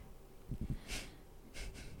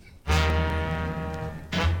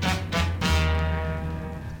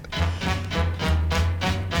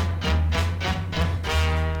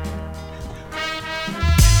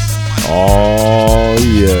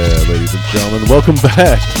gentlemen. Welcome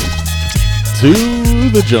back to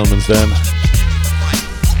the Gentleman's Den.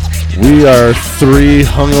 We are three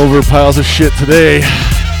hungover piles of shit today,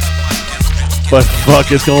 but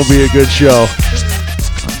fuck, it's gonna be a good show.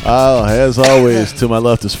 As always, to my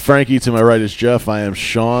left is Frankie, to my right is Jeff. I am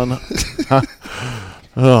Sean.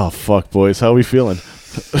 Oh, fuck, boys. How are we feeling?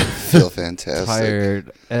 Feel fantastic.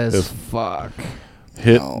 Tired as fuck.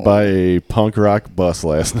 Hit by a punk rock bus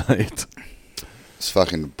last night. It's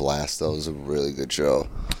fucking blast, though. It was a really good show.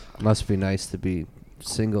 Must be nice to be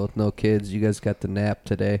single with no kids. You guys got the nap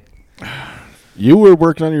today. You were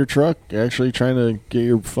working on your truck, actually trying to get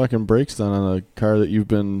your fucking brakes done on a car that you've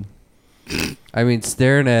been... I mean,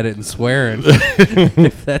 staring at it and swearing.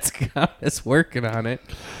 If that's it's working on it.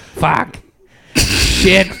 Fuck.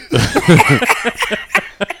 Shit.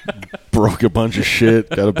 Broke a bunch of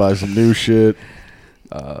shit. Got to buy some new shit.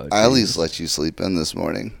 I at least let you sleep in this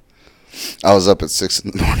morning. I was up at 6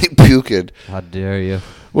 in the morning puking. How dare you?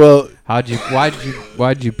 Well, why'd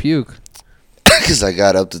you puke? Because I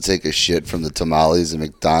got up to take a shit from the tamales and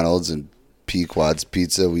McDonald's and Pequod's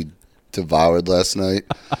pizza we devoured last night.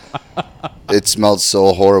 It smelled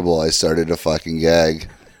so horrible I started to fucking gag.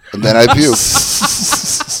 And then I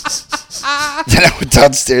puked. Then I went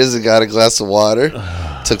downstairs and got a glass of water,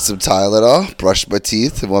 took some Tylenol, brushed my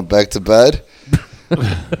teeth, and went back to bed.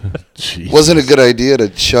 Wasn't a good idea to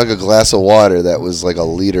chug a glass of water that was like a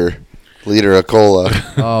liter of cola.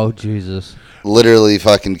 Oh, Jesus. Literally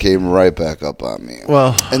fucking came right back up on me.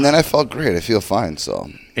 Well, and then I felt great. I feel fine, so.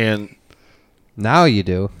 And now you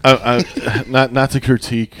do. Not to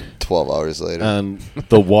critique 12 hours later. And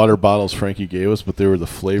the water bottles Frankie gave us, but they were the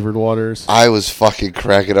flavored waters. I was fucking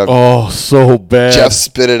cracking up. Oh, so bad. Jeff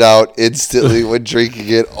spit it out instantly when drinking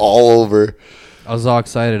it all over. I was all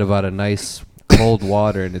excited about a nice cold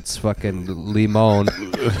water, and it's fucking limon.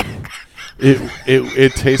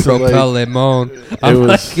 It tasted Propel like limon. I'm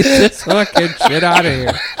like, get this fucking shit out of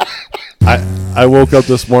here. I woke up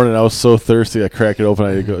this morning. I was so thirsty. I crack it open.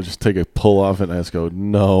 I go just take a pull off it, and I just go,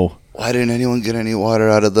 no. Why didn't anyone get any water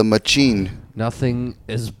out of the machine? Nothing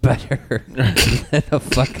is better than a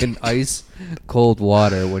fucking ice cold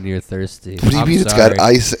water when you're thirsty. What do you mean it's got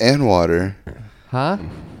ice and water? Huh?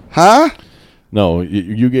 No,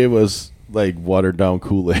 you gave us like watered down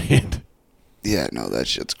Kool-Aid. Yeah, no, that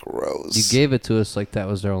shit's gross. You gave it to us like that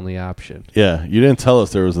was their only option. Yeah, you didn't tell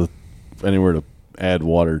us there was anywhere to add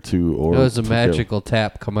water to. Or it was a magical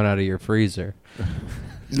tap coming out of your freezer.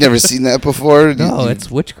 You never seen that before? No, it's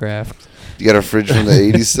witchcraft. You got a fridge from the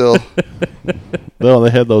 80s still? No,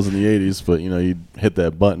 they had those in the 80s, but you'd hit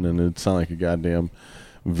that button and it'd sound like a goddamn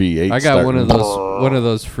V8. I got one of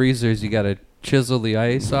those freezers you got to chisel the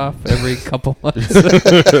ice off every couple months.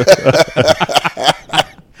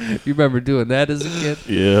 You remember doing that as a kid?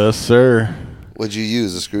 Yes, sir. What'd you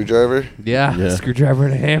use, a screwdriver? Yeah. A screwdriver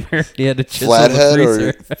and a hammer. You had to chisel Flathead the freezer.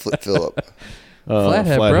 or Phillip?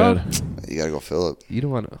 Flathead, bro. You gotta go Phillip. You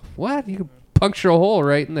don't want to. What? You can puncture a hole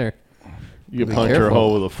right in there. You can puncture a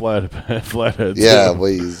hole with a flathead. Yeah,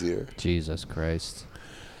 way easier. Jesus Christ.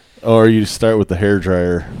 Or you start with the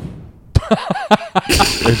hairdryer.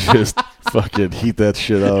 And just fucking heat that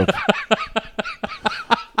shit up.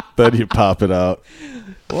 Then you pop it out.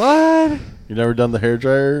 What? You never done the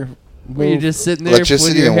hairdryer? Were you just sitting there?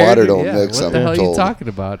 Electricity and water don't mix. What the hell are you talking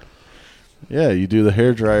about? Yeah, you do the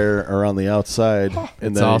hairdryer around the outside.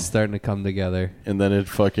 And it's all starting to come together. And then it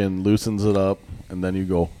fucking loosens it up. And then you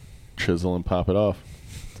go chisel and pop it off.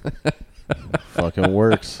 Fucking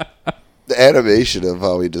works. The animation of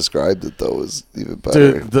how he described it, though, was even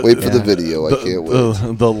better. Dude, wait for the video. I can't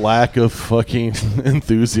wait. The lack of fucking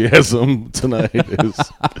enthusiasm tonight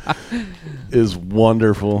is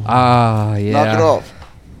wonderful. Ah, yeah. Knock it off.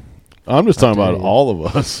 I'm just talking about all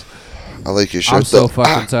of us. I like your shirt, I'm so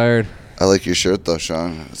fucking tired. I like your shirt, though,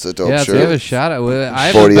 Sean. It's a dope shirt. Yeah, give a shot at it.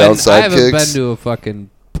 I 40 outside haven't kicks. been to a fucking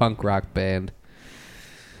punk rock band.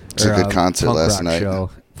 It's a good concert last night.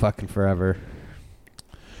 Show. Fucking forever.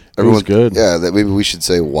 Everyone's good. Yeah, maybe we should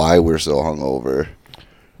say why we're so hungover.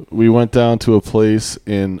 We went down to a place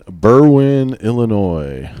in Berwyn,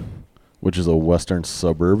 Illinois, which is a western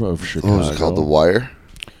suburb of Chicago. Oh, it was called The Wire?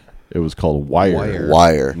 It was called Wire.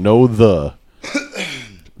 Wire. No the.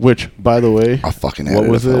 Which, by the way, I'll fucking what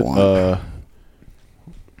was it?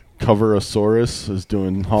 Coverosaurus is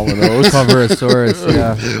doing Hall & Oates. Coverosaurus,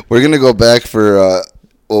 yeah. We're going to go back for...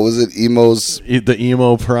 what was it? The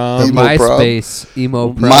emo prom. MySpace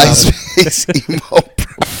emo prom. MySpace emo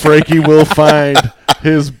prom. Frankie will find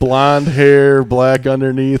his blonde hair, black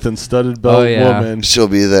underneath, and studded belt woman. She'll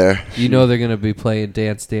be there. You know they're gonna be playing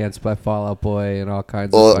 "Dance Dance" by Fall Out Boy and all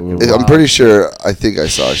kinds Well, of fucking. I'm wild pretty shit. sure. I think I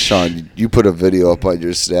saw Sean. You put a video up on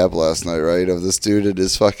your Snap last night, right? Of this dude in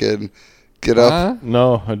his fucking get up. Huh?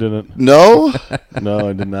 No, I didn't. No, No,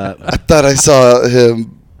 I did not. I thought I saw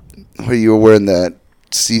him where you were wearing that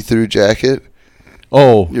see-through jacket.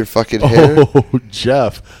 Oh, Your fucking hair. oh,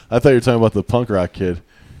 Jeff. I thought you were talking about the punk rock kid.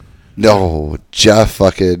 No, Jeff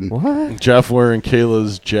fucking. What? Jeff wearing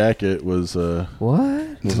Kayla's jacket was a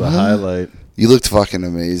What? highlight. You looked fucking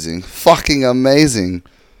amazing. Fucking amazing.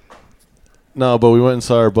 No, but we went and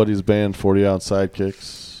saw our buddy's band, 40 Ounce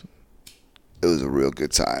Sidekicks. It was a real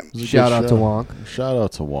good time. It was a Shout good out to show. Wonk. Shout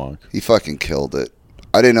out to Wonk. He fucking killed it.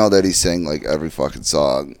 I didn't know that he sang like every fucking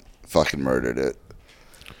song. Fucking murdered it.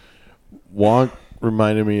 Wonk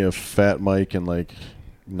reminded me of Fat Mike in like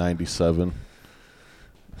 97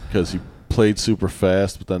 because he played super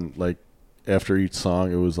fast, but then like after each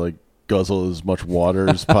song it was like guzzle as much water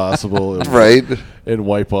as possible Right? and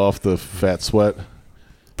wipe off the fat sweat.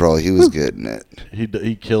 Bro, he was getting it.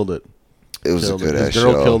 He killed it. It was Killed a good it. ass His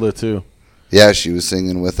girl show. killed it too. Yeah, she was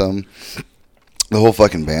singing with him. The whole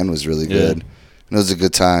fucking band was really Yeah. good. And it was a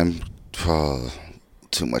good time. Oh,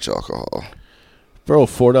 too much alcohol. Bro,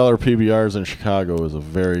 $4 PBRs in Chicago is a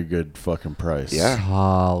very good fucking price. Yeah.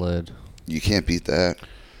 Solid. You can't beat that.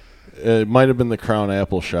 It might have been the Crown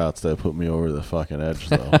Apple shots that put me over the fucking edge,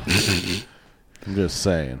 though. I'm just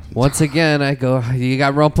saying. Once again, I go, "You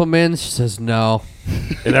got Rumpelman?" She says, "No."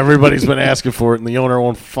 And everybody's been asking for it, and the owner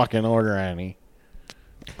won't fucking order any.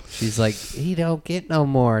 She's like, "He don't get no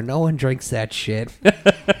more. No one drinks that shit."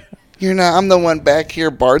 You're not. I'm the one back here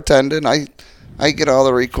bartending. I get all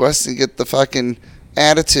the requests and get the fucking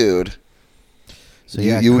attitude. So You-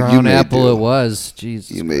 yeah, you Crown made Apple do. it was. Jesus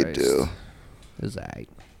You made Christ. do. It was aight.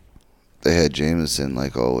 They had Jameson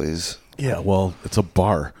like always. Yeah, well, it's a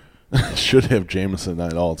bar. Should have Jameson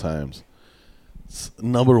at all times. It's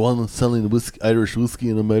 #1 selling Irish whiskey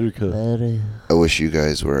in America. I wish you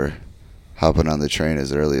guys were hopping on the train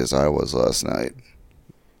as early as I was last night.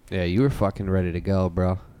 Yeah, you were fucking ready to go,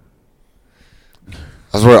 bro.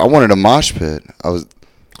 I wanted a mosh pit. I was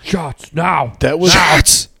Shots now. That was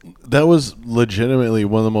shots. that was legitimately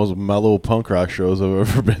one of the most mellow punk rock shows I've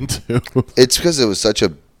ever been to. It's because it was such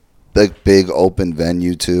a big open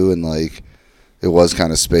venue too, and like it was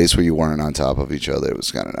kind of space where you weren't on top of each other. It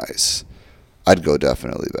was kind of nice. I'd go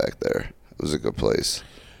definitely back there. It was a good place.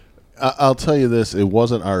 I'll tell you this: it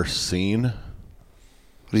wasn't our scene. What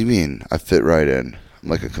do you mean? I fit right in. I'm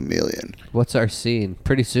like a chameleon. What's our scene?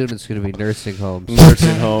 Pretty soon it's going to be nursing homes.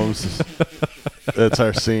 Nursing homes. That's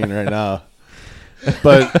our scene right now.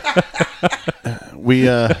 But we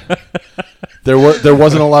there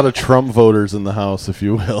wasn't a lot of Trump voters in the house, if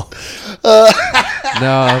you will. No,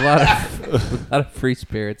 a lot of free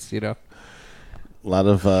spirits, you know. A lot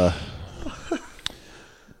of A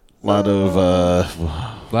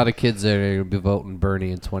lot of kids that are going to be voting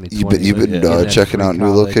Bernie in 2020. You've been Get that checking free out new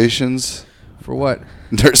college. locations, For what?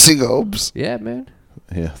 nursing homes. Yeah, man.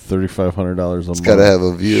 yeah, $3,500 a month. It's got to have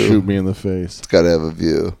a view. Shoot me in the face. It's got to have a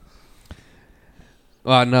view.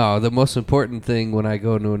 No, the most important thing when I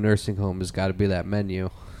go into a nursing home has got to be that menu.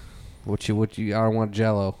 What you? I don't want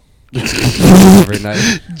Jello. Every night.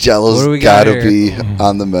 What do Jello's we got got to here? be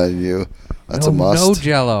on the menu. That's a must. No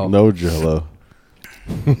Jello. No Jello.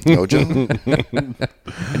 No Jello.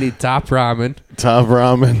 I need top ramen, Top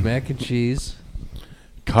ramen. mac and cheese,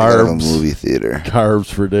 Gotta have a Carbs. movie theater.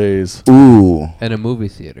 Carbs for days. Ooh. and a movie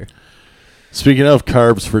theater. Speaking of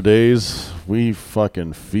carbs for days, we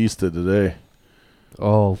fucking feasted today.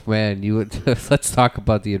 Oh man, you would. Let's talk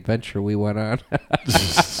about the adventure we went on.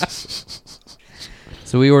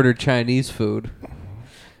 So we ordered Chinese food,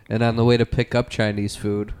 and on the way to pick up Chinese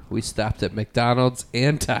food, we stopped at McDonald's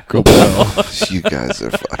and Taco Bell. You guys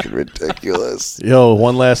are fucking ridiculous. Yo,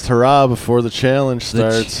 one last hurrah before the challenge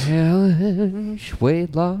The starts. challenge,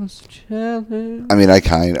 weight loss challenge. I mean, I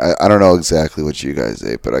don't know exactly what you guys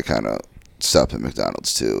ate, but I kind of stopped at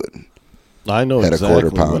McDonald's too and I know had exactly a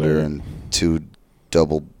quarter pounder what I- and 2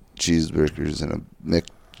 double cheeseburgers and a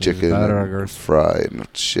McChicken and a Burgers. fry and a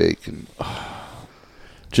shake. And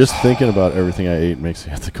Just thinking about everything I ate makes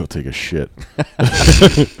me have to go take a shit.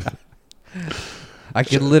 I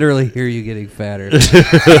can literally hear you getting fatter.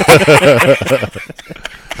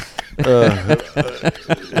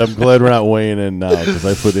 I'm glad we're not weighing in now because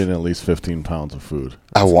I put in at least 15 pounds of food.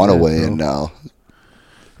 I want to good, weigh bro. in now.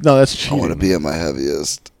 No, that's I want to cheating. be at my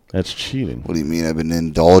heaviest. That's cheating. What do you mean? I've been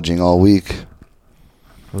indulging all week.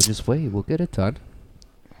 We'll just wait. We'll get it done.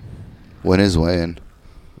 When is weighing?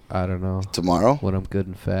 I don't know. Tomorrow? When I'm good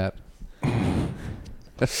and fat.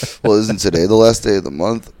 Well, isn't today the last day of the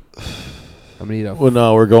month? I'm gonna eat a Well,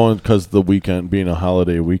 no, we're going because the weekend being a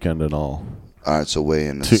holiday weekend and all. All right, so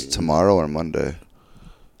weigh-in is tomorrow or Monday?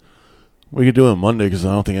 We could do it Monday because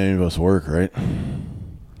I don't think any of us work, right?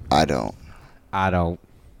 I don't.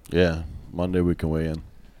 Yeah, Monday we can weigh in.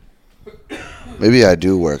 Maybe I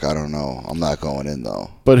do work. I don't know. I'm not going in,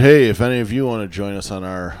 though. But hey, if any of you want to join us on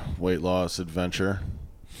our weight loss adventure,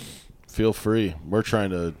 feel free. We're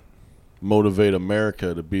trying to motivate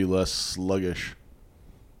America to be less sluggish.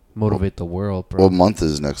 motivate the world, bro. What month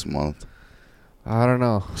is next month? I don't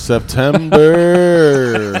know.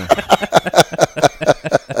 September.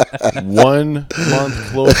 1 month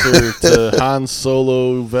closer to Han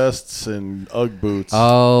Solo vests and Ugg boots.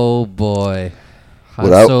 Oh boy, Han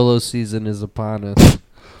What I- Solo season is upon us.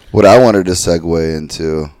 What I wanted to segue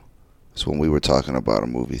into is when we were talking about a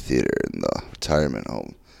movie theater in the retirement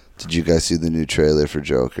home. Did you guys see the new trailer for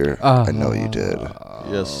Joker? I know you did.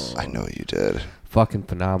 Yes. I know you did. Fucking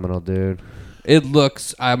phenomenal, dude. It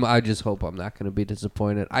looks. I just hope I'm not gonna be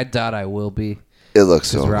disappointed. I doubt I will be. It looks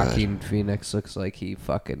so Because good. Joaquin Phoenix looks like he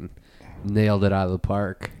fucking nailed it out of the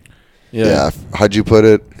park. Yeah. How'd you put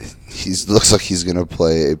it? He looks like he's gonna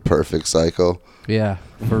play a perfect psycho. Yeah,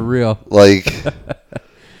 for real. Like,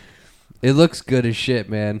 It looks good as shit,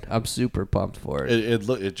 man. I'm super pumped for it.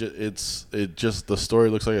 It just the story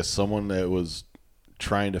looks like it's someone that was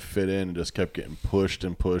trying to fit in and just kept getting pushed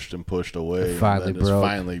and pushed and pushed away. Finally and then just broke.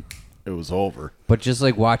 finally it was over. But just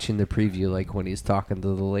like watching the preview, like when he's talking to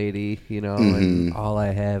the lady, you know, and all I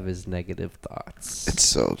have is negative thoughts. it's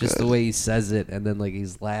so Just good. the way he says it, and then like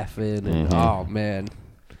he's laughing, and oh man,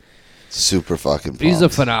 Super fucking pumped. he's a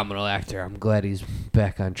phenomenal actor. I'm glad he's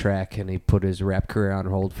back on track, and he put his rap career on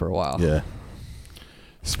hold for a while. Yeah.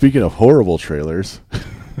 Speaking of horrible trailers,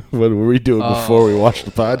 what were we doing before we watched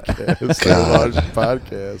the podcast? God. Watched the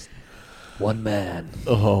podcast. One man.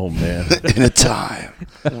 Oh man. In a time,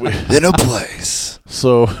 in a place,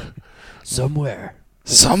 So Somewhere.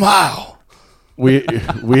 somehow. we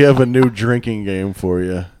have a new drinking game for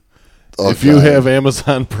you. Oh, If you God. have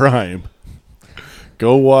Amazon Prime,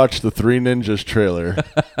 go watch the Three Ninjas trailer.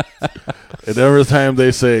 And every time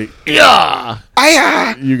they say, yeah,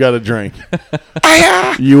 you got to drink.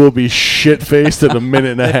 You will be shit-faced in a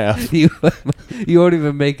minute and a half. You won't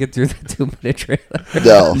even make it through the 2-minute trailer.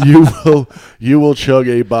 No. You will chug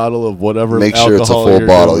a bottle of whatever Make sure it's a alcohol full you're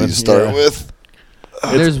bottle doing. you start Yeah. with.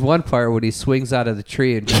 There's one part when he swings out of the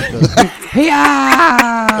tree and just goes,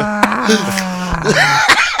 "Hey-ah!"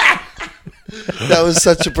 That was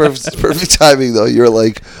such a perfect timing, though. You're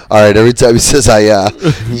like, all right, every time he says,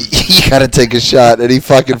 you got to take a shot. And he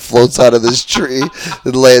fucking floats out of this tree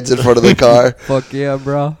and lands in front of the car. Fuck yeah,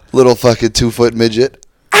 bro. Little fucking 2-foot midget.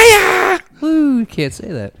 Ooh, you can't say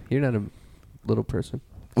that. You're not a little person.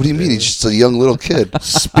 What do you mean? He's just a young little kid.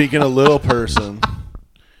 Speaking of little person,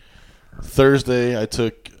 Thursday I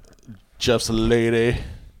took Jeff's lady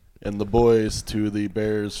and the boys to the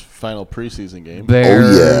Bears' final preseason game.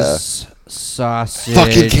 Bears, sausage.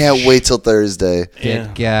 Fucking can't wait till Thursday.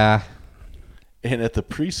 Get guy. And at the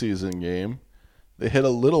preseason game, they had a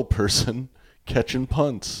little person catching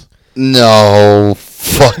punts. No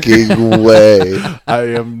fucking way. I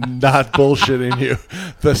am not bullshitting you.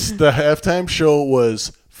 The halftime show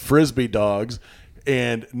was Frisbee dogs,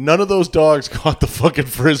 and none of those dogs caught the fucking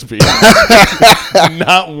Frisbee.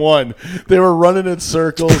 Not one. They were running in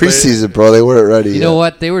circles. Preseason, bro. They weren't ready You know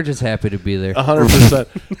what? They were just happy to be there.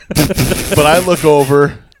 100%. But I look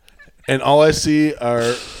over, and all I see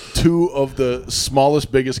are two of the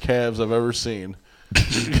smallest, biggest calves I've ever seen.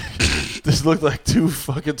 This looked like two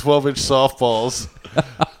fucking 12-inch softballs.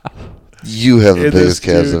 You have the And this biggest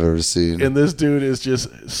calves dude- I've ever seen. And this dude is just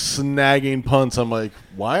snagging punts. I'm like,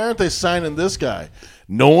 why aren't they signing this guy?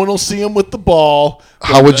 No one will see him with the ball.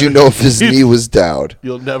 How would you know if his knee was down?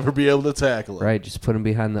 You'll never be able to tackle him. Right, just put him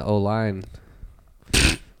behind the O-line.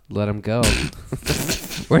 Let him go.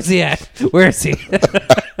 Where's he at? Where is he?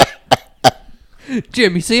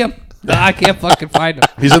 Jim, you see him? No, I can't fucking find him.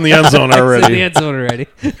 He's in the end zone He's in the already. end zone already.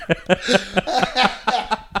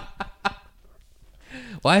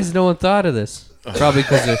 Why has no one thought of this? Probably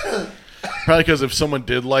because if someone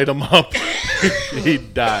did light him up,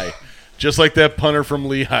 he'd die. Just like that punter from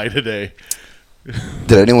Lehigh today.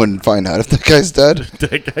 Did anyone find out if that guy's dead?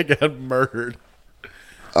 That guy got murdered.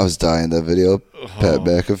 I was dying that video. Pat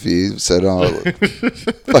McAfee said, "Oh,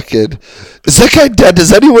 fucking, is that guy dead?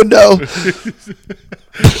 Does anyone know?"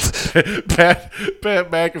 Pat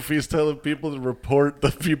McAfee's telling people to report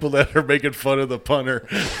the people that are making fun of the punter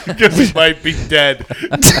because he might be dead.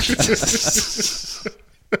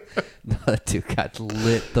 That dude got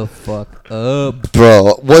lit the fuck up.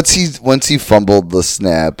 Bro, once he fumbled the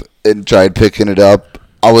snap and tried picking it up,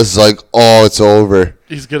 I was like, oh, it's over.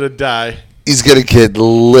 He's gonna die. He's gonna get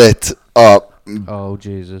lit up. Oh,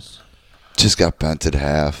 Jesus. Just got bent in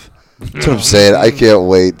half. That's what I'm saying. I can't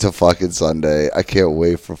wait to fucking Sunday. I can't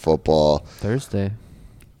wait for football. Thursday.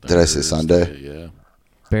 Did I say Sunday? Yeah.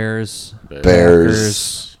 Bears.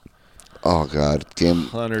 Bears. Oh, God. Game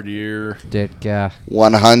 100-year. Dead guy.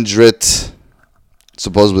 100.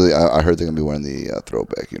 Supposedly, I heard they're going to be wearing the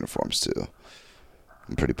throwback uniforms, too.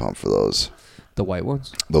 I'm pretty pumped for those. The white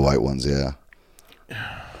ones? The white ones, yeah.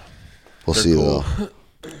 We'll They're see, cool. though.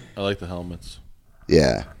 I like the helmets.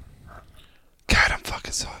 Yeah. God, I'm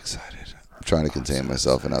fucking so excited. I'm trying to contain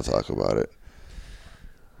myself and not talk about it.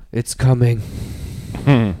 It's coming.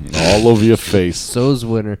 All over your face. So's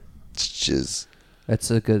winter. It's jizz. That's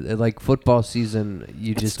a good, like football season,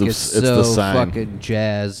 you just the- get it's the so sign. fucking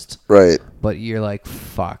jazzed. Right. But you're like,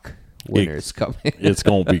 fuck, winter's coming. It's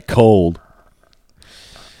gonna be cold.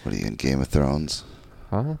 What are you in Game of Thrones?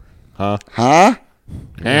 Huh? Huh? Huh?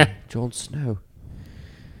 Jon Snow.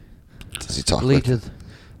 Does he talk Leader, like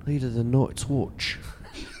leader of the Night's Watch.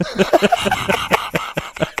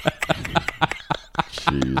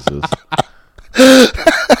 Jesus.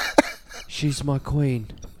 She's my queen.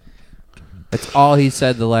 That's all he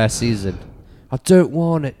said the last season. I don't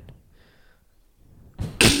want it.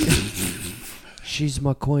 She's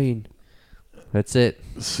my queen. That's it.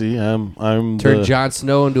 See, I'm Turn the, Jon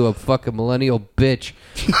Snow into a fucking millennial bitch.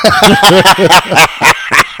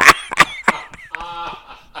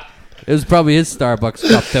 It was probably his Starbucks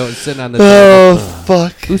cup that was sitting on the table. Oh,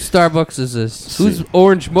 fuck. Whose Starbucks is this? Whose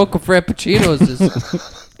orange mocha frappuccino is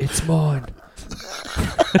this? It's mine.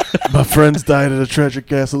 my friends died in a tragic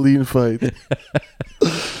gasoline fight.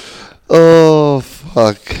 Oh,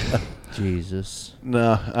 fuck. Jesus.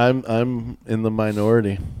 Nah, I'm in the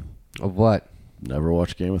minority. Of what? Never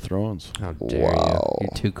watched Game of Thrones. How dare Wow. you?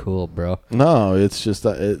 You're too cool, bro. No, it's just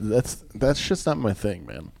that's just not my thing,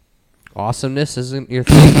 man. Awesomeness isn't your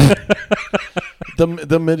thing?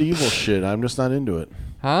 The medieval shit, I'm just not into it.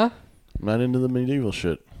 Huh? I'm not into the medieval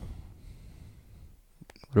shit.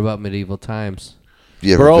 What about medieval times?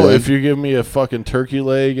 You ever Bro, been? if you give me a fucking turkey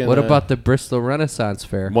leg and What about the Bristol Renaissance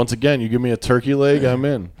Fair? once again, you give me a turkey leg, I'm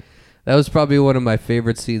in. That was probably one of my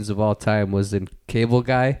favorite scenes of all time was in Cable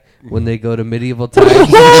Guy when they go to medieval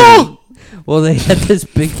times. Well, they had this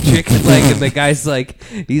big chicken leg, and the guy's like,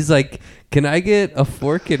 he's like, can I get a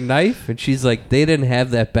fork and knife? And she's like, they didn't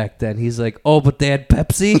have that back then. He's like, oh, but they had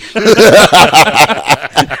Pepsi?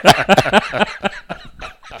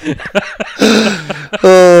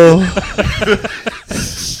 Oh.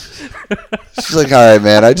 She's like, all right,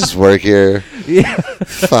 man, I just work here. Yeah.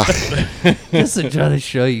 Fuck. Just enjoy the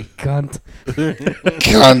show, you cunt.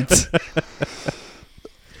 Cunt.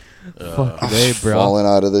 Fucking A, bro. Falling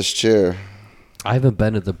out of this chair. I haven't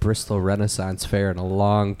been to the Bristol Renaissance Fair in a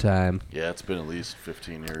long time. Yeah, it's been at least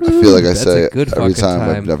 15 years. I feel like I That's say a it good every fucking time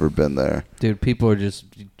I've time. never been there. Dude, people are just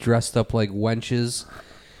dressed up like wenches,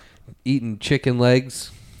 eating chicken legs,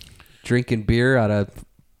 drinking beer out of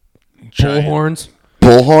Giant. bullhorns.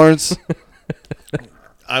 Bullhorns?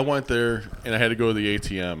 I went there and I had to go to the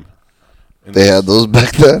ATM. And They had those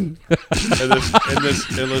back then? and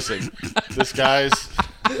listen, this guy's.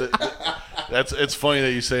 It's funny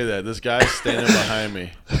that you say that. This guy's standing behind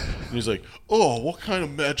me, and he's like, "Oh, what kind of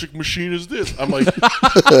magic machine is this?" I'm like,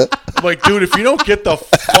 dude, if you don't get the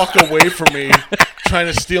fuck away from me, trying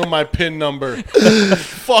to steal my PIN number,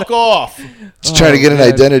 fuck off. Just trying to get an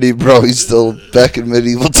man. identity, bro. He's still back in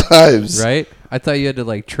medieval times. Right? I thought you had to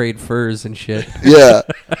like trade furs and shit. Yeah.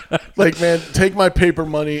 Like, man, take my paper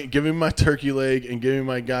money, give me my turkey leg, and give me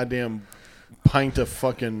my goddamn pint of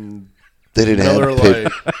fucking They didn't Miller have paper.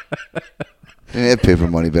 Lite. They didn't have paper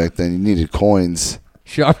money back then. You needed coins.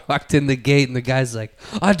 Sean walked in the gate and the guy's like,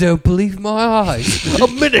 I don't believe my eyes. A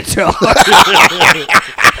minotaur.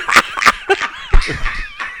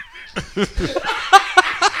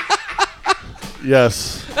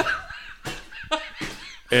 Yes.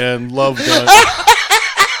 And Love Gun.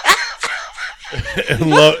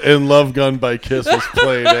 and Love Gun by Kiss was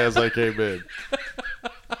played as I came in.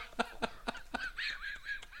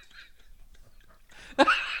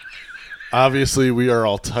 Obviously, we are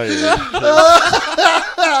all tired.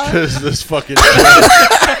 Because this fucking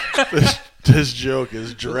this joke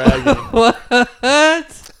is dragging. What?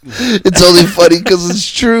 It's only funny because it's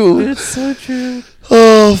true. It's so true.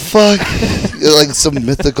 Oh, fuck. You're like some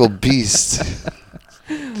mythical beast.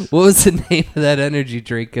 What was the name of that energy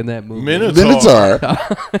drink in that movie? Minotaur.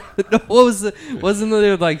 No, what was the? Wasn't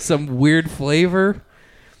there like some weird flavor?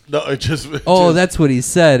 No, it just. Oh, that's what he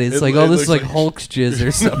said. It's It- like, it oh, this looks is like like- Hulk's jizz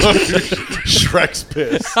or something. Shrek's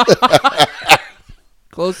piss.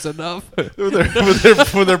 Close enough.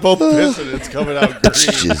 when they're both pissing, it's coming out green.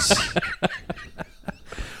 Jizz.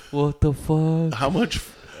 What the fuck? How much?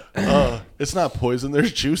 It's not poison.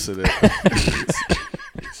 There's juice in it.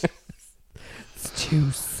 It's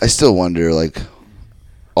juice. I still wonder, like,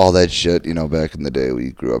 all that shit, back in the day we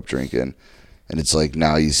grew up drinking. And it's like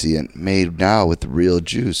now you see it made now with real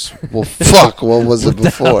juice. Well, fuck, what was it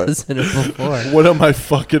before? Was in it before? One of my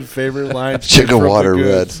fucking favorite lines. Chicken came from water The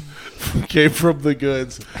red. Goods. Came from The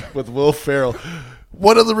Goods with Will Ferrell.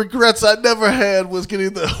 One of the regrets I never had was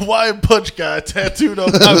getting the Hawaiian Punch guy tattooed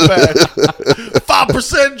on my back.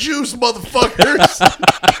 5% juice, motherfuckers.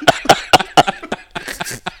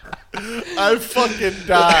 I fucking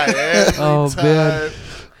die every Oh, time. man.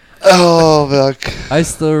 Oh, fuck. I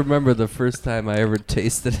still remember the first time I ever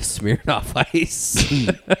tasted a Smirnoff Ice.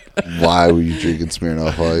 Why were you drinking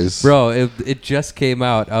Smirnoff Ice? Bro, it just came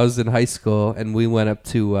out. I was in high school, and we went up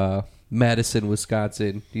to Madison,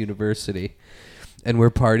 Wisconsin University. And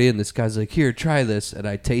we're partying. This guy's like, here, try this. And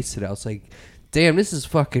I tasted it. I was like, damn, this is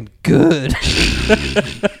fucking good.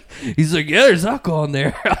 He's like, yeah, there's alcohol in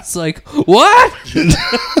there. I was like, what?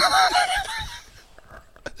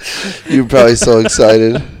 You were probably so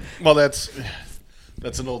excited. Well, that's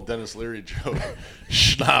an old Dennis Leary joke.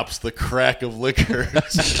 Schnapps, the crack of liquor.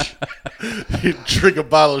 You drink a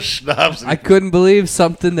bottle of schnapps. I couldn't believe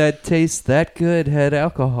something that tastes that good had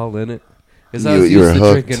alcohol in it. Because I was You were used to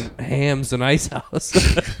hooked. drinking hams and Ice House.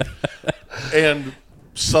 And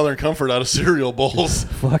Southern Comfort out of cereal bowls.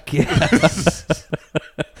 Fuck yeah.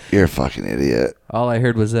 You're a fucking idiot. All I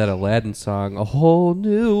heard was that Aladdin song, A Whole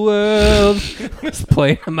New World, was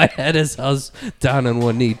playing in my head as I was down on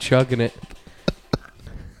one knee chugging it.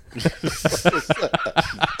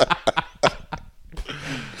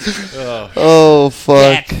 Oh,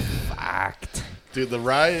 fuck. Fucked. Dude, the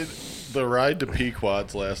ride to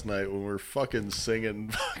Pequod's last night when we were fucking singing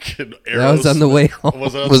fucking Aerosmith. That was on the way home.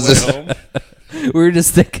 Was it on Was the this- way home? We were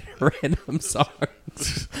just thinking random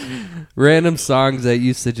songs. Random songs that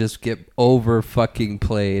used to just get over fucking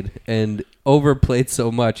played. And overplayed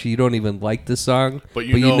so much you don't even like the song. But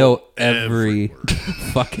you know know every every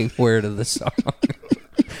fucking word of the song.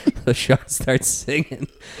 So Sean starts singing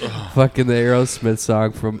fucking the Aerosmith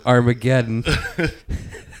song from Armageddon.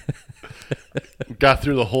 Got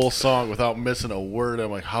through the whole song without missing a word.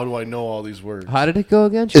 I'm like, how do I know all these words? How did it go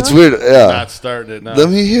again, Sean? It's weird. Yeah. Not starting it now. Let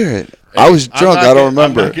me hear it. Hey, I was I'm drunk. not I don't getting-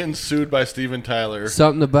 remember. I'm not getting sued by Steven Tyler.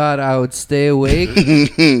 Something about I would stay awake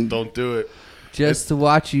Don't do it. just to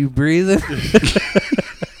watch you breathing.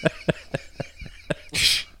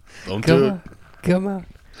 Don't Come do on. Come on.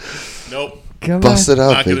 it. Nope. Come Bust on. it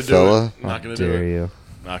out, Not gonna big do fella. it. Not gonna Dare do it. you.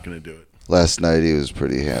 Not gonna do it. Last night he was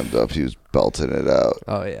pretty hammed up. He was belting it out.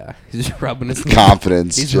 Oh, yeah. He's just rubbing his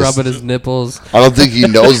Confidence. He's just- rubbing his nipples. I don't think he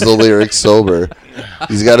knows the lyrics sober.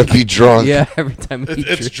 He's got to be drunk. Yeah, every time he It's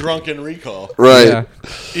drinks. drunken recall. Right. Yeah.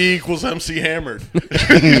 E equals MC hammered.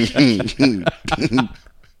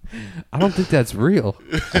 I don't think that's real.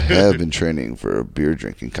 I have been training for a beer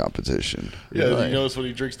drinking competition. Yeah, Really? you notice when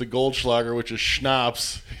he drinks the Goldschlager, which is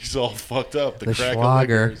schnapps, he's all fucked up. The crack of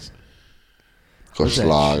Schlager. liquors. Coach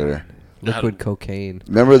Lager. Liquid cocaine.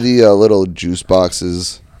 Remember the little juice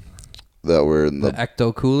boxes that were in The the.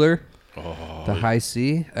 Ecto Cooler. Oh, The High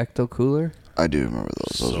C Ecto Cooler. I do remember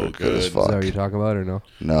those. Those So were good as good. Is that fuck. what you're talking about or no?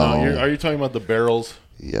 No. are you talking about the barrels?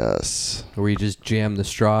 Yes. Where you just jam the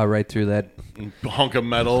straw right through that Hunk of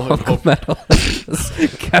metal. and hunk of hope- metal.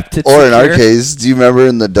 Kept it Or in our secure. case, do you remember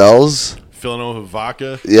in the Dells? Filling it with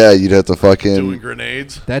vodka. Yeah, you'd have to Doing fucking.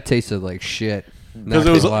 grenades. That tasted like shit. Not Because it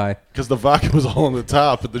gonna was lie. because the vodka was all on the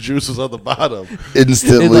top and the juice was on the bottom. It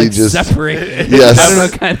Instantly like just. separated. Yes. I don't know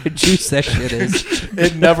what kind of juice that shit is.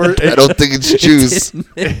 It never. I It, don't think it's juice.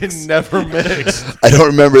 it never mixed. I don't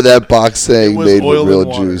remember that box saying It was made with oil real and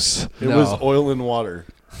water. juice. It No. was oil and water.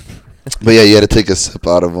 But yeah, you had to take a sip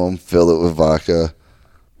out of them, fill it with vodka.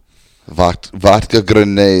 Vodka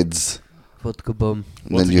grenades. Vodka boom.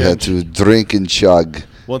 And Once then you again, had to drink and chug.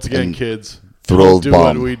 Once again, And kids, throw don't do bomb.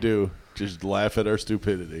 what we do. Just laugh at our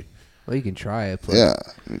stupidity. Well, you can try it, but Yeah,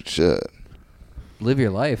 I mean, shit. live your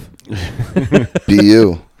life. Be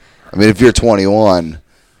you. I mean, if you're 21,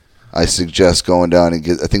 I suggest going down and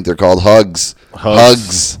get. I think they're called hugs.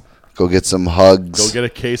 Hugs. Go get some hugs. Go get a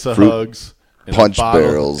case of Fruit hugs. And punch a bottle,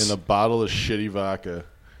 barrels. And a bottle of shitty vodka.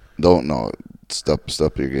 Don't know.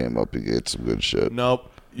 Step your game up. You get some good shit.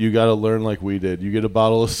 Nope. You got to learn like we did. You get a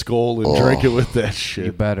bottle of Skull and Oh. drink it with that You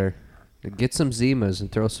shit. better. Get some Zimas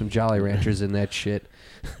and throw some Jolly Ranchers in that shit.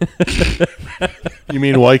 You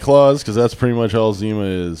mean White Claws? Because that's pretty much all Zima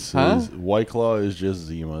is. Huh? White Claw is just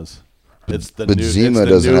Zimas. It's the But new, Zima it's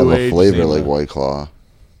the doesn't have new a age flavor Zima. like White Claw.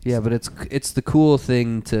 Yeah, but it's the cool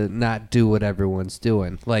thing to not do what everyone's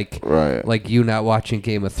doing. Like you not watching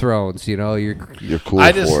Game of Thrones, you know, you're cool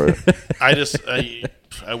for it.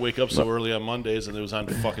 I wake up so early on Mondays, and it was on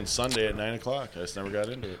fucking Sunday at 9 o'clock. I just never got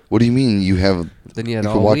into it. What do you mean you have? then you had You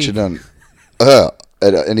all can watch week. it on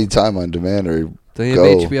at any time on demand or Don't you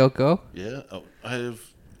Go. have HBO Go? Yeah, I have.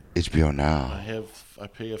 HBO Now. I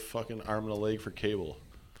pay a fucking arm and a leg for cable.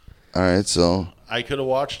 All right, so I could have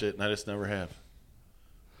watched it, and I just never have.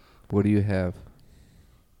 What do you have?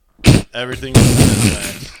 Everything but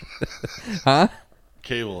Cinemax. Huh?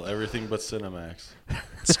 Cable, everything but Cinemax.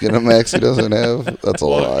 Skinamax he doesn't have. That's a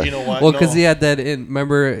lie. You know why? Well, because he had that in.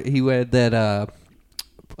 Remember, he had that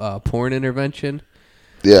porn intervention.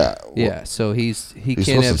 Yeah. Yeah, so he He's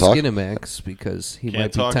can't have supposed to Skinamax because he Can't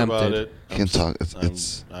might be talk tempted. about it. Can't talk.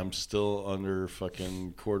 It's. I'm still under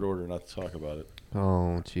fucking court order not to talk about it.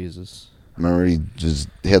 Oh Jesus! Remember, he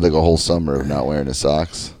had like a whole summer of not wearing his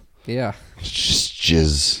socks. Yeah, It's just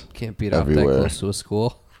jizz. can't beat out Everywhere. that close to a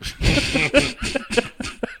school.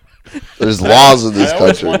 There's laws in this I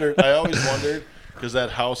always country. wondered because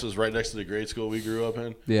that house is right next to the grade school we grew up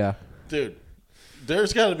in. Yeah, Dude,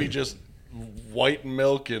 there's got to be just white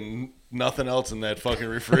milk and nothing else in that fucking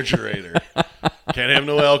refrigerator. Can't have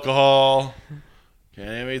no alcohol. Can't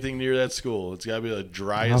have anything near that school. It's got to be the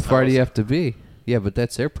driest. how far do house. you have to be? Yeah, but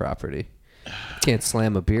that's their property. Can't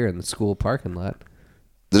slam a beer in the school parking lot.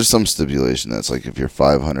 There's some stipulation that's like if you're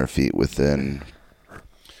 500 feet within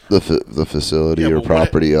the facility Yeah, or but what-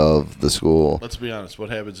 property of the school. Let's be honest. What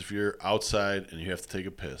happens if you're outside and you have to take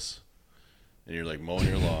a piss, and you're like mowing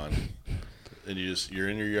your lawn, and you're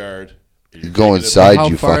in your yard. And You you're go taking a inside, How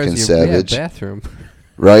you far fucking is your savage. bathroom?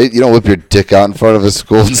 Right? You don't whip your dick out in front of a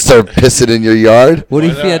school and start pissing in your yard. What Why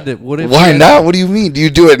if you had to? What if you Why had not? What do you mean? Do you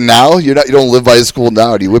do it now? You don't live by a school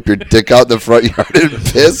now. Do you whip your dick out in the front yard and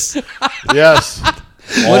piss? Yes.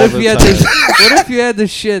 What All if the you had time. to? What if you had to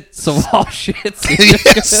shit some all shits?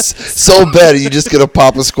 Yes. So bad. You just gonna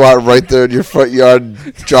pop a squat right there in your front yard,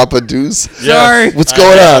 and drop a deuce. Yes, Sorry. What's I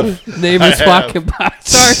going have. on? Neighbors I have. walking by.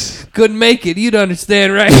 Sorry, couldn't make it. You'd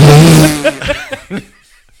understand, right?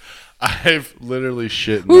 I've literally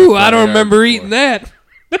shit. In my Ooh, front I don't yard remember before. eating that.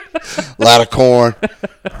 A lot of corn.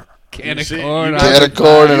 Can You of see, corn. you I'll can't Can be of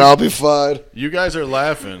corn fine. and I'll be fine. You guys are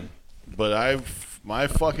laughing, but my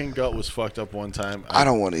fucking gut was fucked up one time. I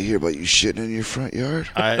don't want to hear about you shitting in your front yard.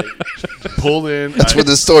 I pulled in. That's where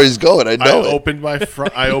the story's going. I I know it. opened my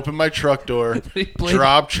front. I opened my truck door, He played-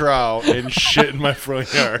 dropped trout, and shit in my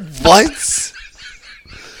front yard. What?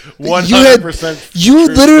 100%. You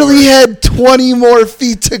true literally story. had 20 more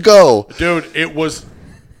feet to go. Dude, it was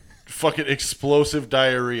fucking explosive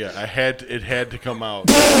diarrhea. It had to come out,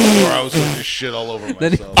 or I was going to shit all over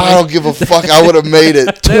Then he- myself. I don't give a fuck. I would have made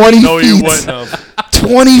it. 20 No, you feet. wouldn't have.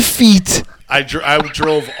 20 feet. I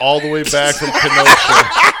drove all the way back from Kenosha.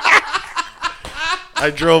 I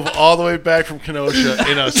drove all the way back from Kenosha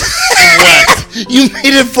in a sweat. You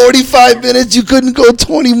made it 45 minutes. You couldn't go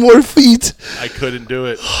 20 more feet. I couldn't do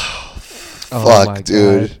it. Oh Fuck, my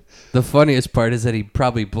dude. God. The funniest part is that he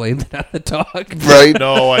probably blamed it on the dog. Right?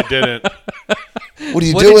 No, I didn't. What are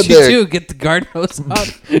you What doing did she there? do? Get the garden hose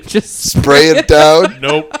out? Just Spray it down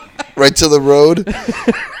Nope. right to the road.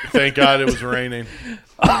 Thank God it was raining.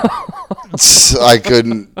 I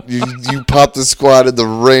couldn't. You popped the squat in the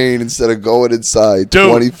rain instead of going inside. Dude.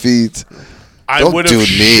 20 feet. I Don't would do have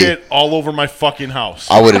me. shit all over my fucking house.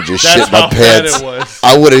 I would have just That's shit my how bad pants. it was.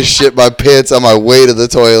 I would have shit my pants on my way to the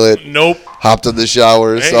toilet. Nope. Hopped in the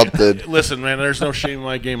shower or Hey, something. Listen, man, there's no shame in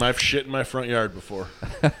my game. I've shit in my front yard before.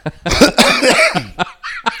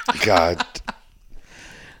 God.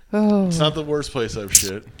 It's not the worst place I've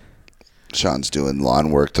shit. Sean's doing lawn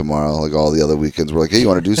work tomorrow, like all the other weekends. We're like, hey, you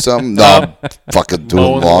want to do something? No, I'm fucking doing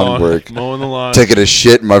Mowing the lawn work. Mowing the lawn. Taking a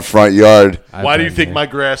shit in my front yard. Why do you think my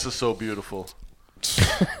grass is so beautiful?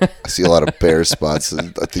 I see a lot of bare spots,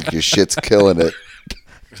 and I think your shit's killing it.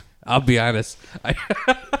 I'll be honest.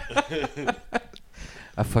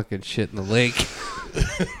 I fucking shit in the lake.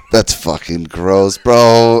 That's fucking gross,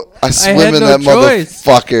 bro. I swim had in no that choice.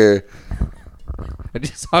 motherfucker. I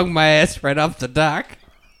just hung my ass right off the dock.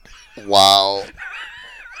 Wow.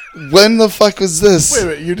 When the fuck was this? Wait a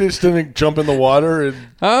minute, you just didn't jump in the water and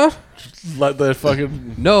Huh? let that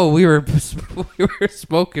fucking... No, we were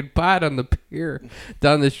smoking pot on the pier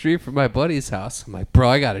down the street from my buddy's house. I'm like, bro,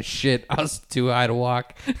 I got to shit. I was too high to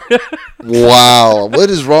walk. Wow. What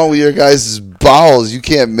is wrong with your guys' bowels? You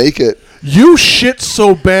can't make it. You shit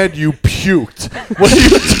so bad you puked. What are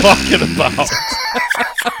you talking about?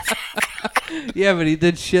 Yeah, but he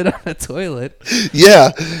did shit on the toilet.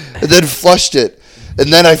 Yeah, and then flushed it.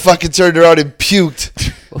 And then I fucking turned around and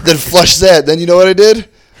puked. Then flushed that. Then you know what I did?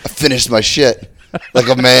 I finished my shit like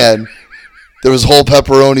a man. There was whole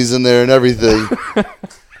pepperonis in there and everything.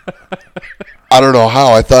 I don't know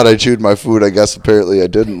how. I thought I chewed my food. I guess apparently I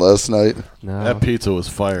didn't last night. No. That pizza was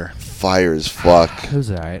fire. Fire as fuck. It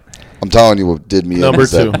was all right. I'm telling you what did me in Number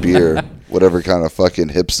was that 2. beer. Whatever kind of fucking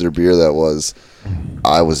hipster beer that was.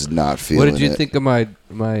 I was not feeling it. What did you think of my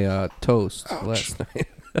toast last night?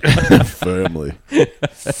 Family.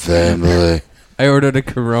 Family. I ordered a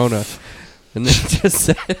Corona, and then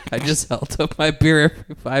I just held up my beer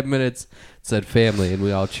every 5 minutes, said family, and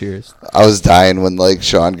we all cheers. I was dying when like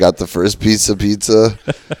Sean got the first pizza.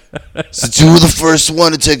 Since you were the first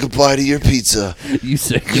one to take a bite of your pizza, You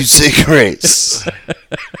say grace.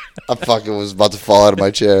 I fucking was about to fall out of my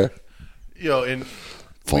chair.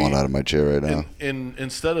 Falling out of my chair right now.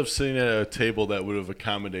 Instead of sitting at a table that would have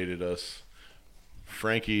accommodated us,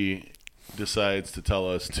 Frankie decides to tell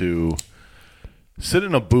us to sit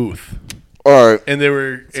in a booth. All right. And they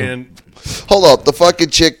were Hold up. The fucking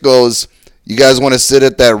chick goes, you guys want to sit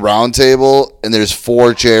at that round table? And there's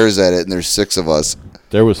 4 chairs at it, and there's 6 of us.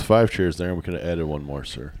 there was 5 chairs there, and we could have added one more,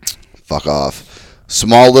 sir. Fuck off.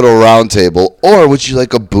 Small little round table. Or would you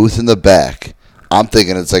like a booth in the back? I'm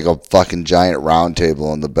thinking it's like a fucking giant round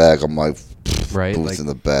table in the back. I'm like, right, booth like in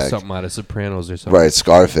the back. something out of Sopranos or something. Right,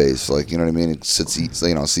 Scarface. Like, you know what I mean? It seats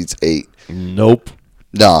 8. Nope.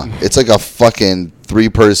 Nah, it's like a fucking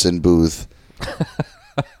 3-person booth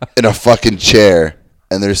in a fucking chair,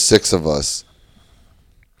 and there's 6 of us.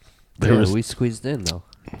 Yeah, we squeezed in though.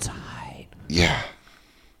 Tight. Yeah,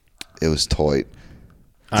 it was tight.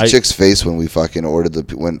 The chick's face when we fucking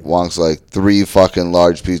ordered when Wong's like 3 fucking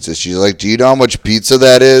large pizzas. She's like, "Do you know how much pizza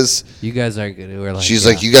that is?" You guys aren't gonna. We're like, She's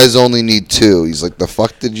like, "You guys only need 2." He's like, "The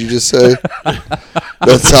fuck did you just say?"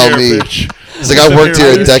 Don't tell me. He's like, "I worked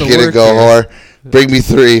here a decade ago, whore. Bring me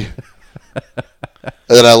 3." And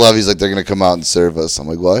then I love. He's like, "They're gonna come out and serve us." I'm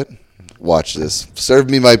like, "What? Watch this. Serve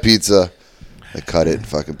me my pizza." I cut it and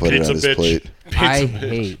fucking put it on his plate.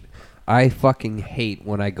 I fucking hate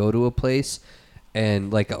when I go to a place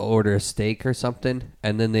and like order a steak or something,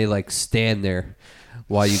 and then they like stand there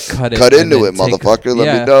while you cut it. Cut into it, motherfucker.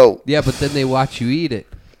 Let me know. Yeah, but then they watch you eat it.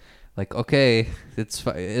 Like, okay,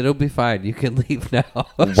 it'll be fine. You can leave now.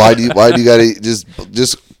 Why do you gotta just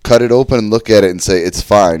cut it open and look at it and say it's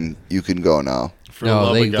fine? You can go now. For the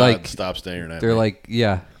love of God, stop staring at me. They're like,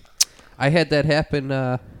 yeah. I had that happen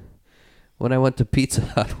when I went to Pizza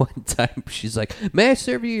Hut one time. She's like, "May I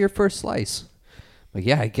serve you your first slice?" I'm like,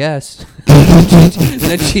 yeah, I guess. And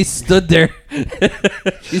then she stood there.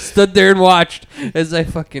 She stood there and watched as I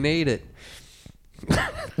fucking ate it.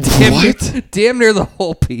 Damn near the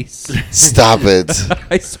whole piece. Stop it.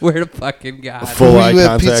 I swear to fucking God. Full eye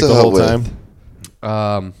contact the whole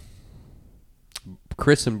time.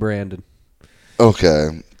 Chris and Brandon.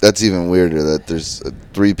 Okay. That's even weirder that there's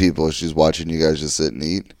 3 people. She's watching you guys just sit and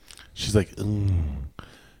eat. She's like,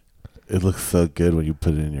 it looks so good when you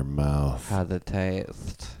put it in your mouth. How the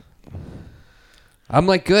taste. I'm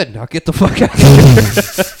like, good. I'll get the fuck out of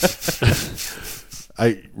here.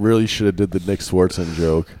 I really should have did the Nick Swartzen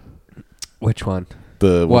joke. Which one?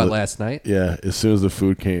 What, last night? Yeah. As soon as the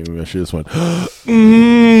food came, she just went, I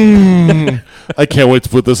can't wait to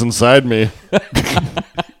put this inside me.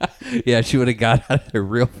 Yeah, she would have got out of there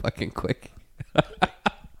real fucking quick.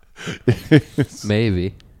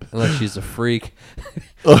 Maybe. Unless she's a freak.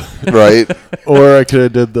 Right? Or I could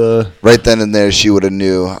have did the... Right then and there, she would have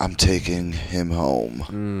knew, I'm taking him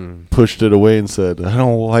home. Pushed it away and said, I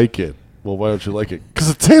don't like it. Well, why don't you like it? Because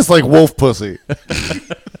it tastes like wolf pussy.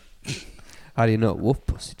 How do you know what wolf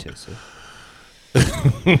pussy tastes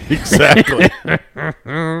like? Exactly.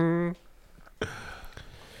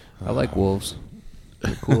 I like wolves.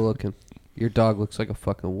 They're cool looking. Your dog looks like a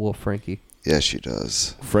fucking wolf, Frankie. Yeah, she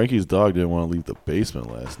does. Frankie's dog didn't want to leave the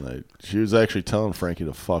basement last night. She was actually telling Frankie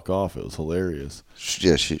to fuck off. It was hilarious. She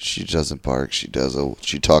doesn't bark. She talks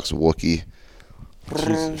Wookiee.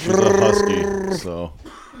 She's a husky, so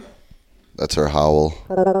that's her howl.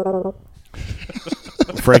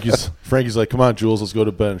 Frankie's like, come on, Jules, let's go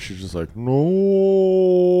to bed. And she's just like, no.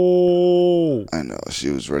 I know. She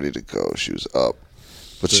was ready to go. She was up.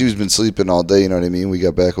 But she's been sleeping all day, you know what I mean? We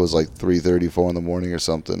got back, it was like 3:30, 4 in the morning or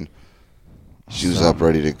something. She was up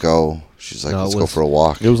ready to go. She's like, let's go for a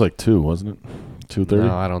walk. It was like 2, wasn't it? 2:30?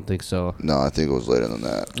 No, I don't think so. No, I think it was later than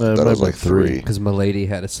that. It I thought might it was be like 3. 3. Because my lady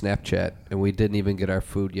had a Snapchat, and we didn't even get our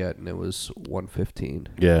food yet, and it was 1:15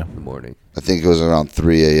 Yeah. in the morning. I think it was around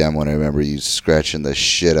 3 a.m. when I remember you scratching the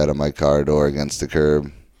shit out of my car door against the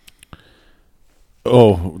curb.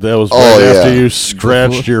 Oh, that was Oh, right after yeah. you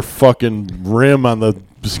scratched your fucking rim on the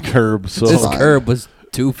curb. So This fine. curb was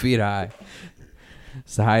 2 feet high.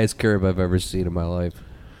 It's the highest curb I've ever seen in my life.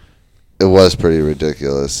 It was pretty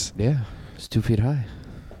ridiculous. Yeah, it's 2 feet high.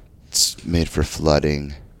 It's made for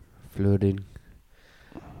flooding. Floating.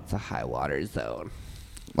 It's a high water zone.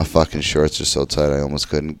 My fucking shorts are so tight I almost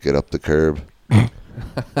couldn't get up the curb.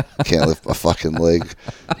 Can't lift my fucking leg.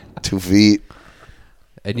 2 feet.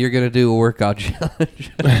 And you're going to do a workout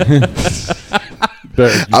challenge.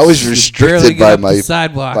 I was Barely restricted get by up the my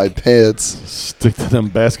sidewalk. pants. stick to them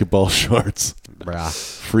basketball shorts. Bruh.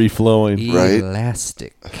 Free flowing. Right?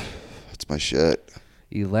 Elastic. That's my shit.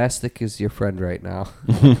 Elastic is your friend right now.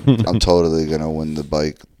 I'm totally gonna win the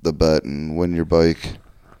bet and win your bike.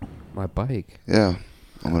 My bike. Yeah.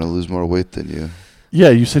 I'm gonna lose more weight than you. Yeah,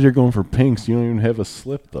 you said you're going for pinks. You don't even have a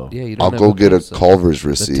slip, though. Yeah, you don't I'll have go get a pencil. Culver's The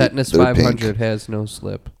receipt. Tetanus They're 500 pink. has no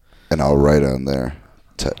slip. And I'll write on there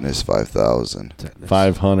Tetanus 5000. Tetanus.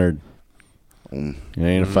 500. Mm. It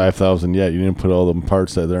ain't a 5,000 yet. You didn't put all them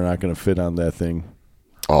parts that they're not going to fit on that thing.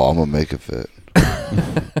 Oh, I'm gonna make it fit.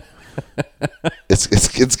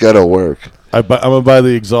 it's gotta work. I'm going to buy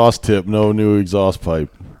the exhaust tip. No new exhaust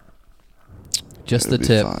pipe. Just It'll the be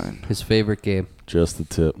tip. fine. His favorite game. Just the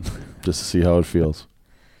tip. Just to see how it feels.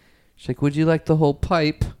 She's like, would you like the whole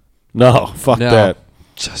pipe? No, fuck No. that.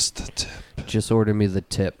 Just the tip. Just order me the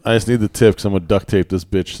tip. I just need the tip because I'm going to duct tape this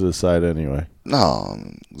bitch to the side anyway. No,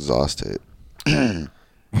 exhaust tape.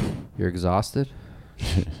 You're exhausted?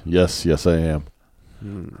 Yes, I am.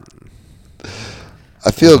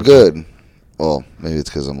 I feel good. Well, maybe it's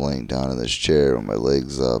because I'm laying down in this chair with my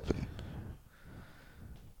legs up. And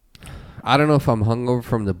I don't know if I'm hungover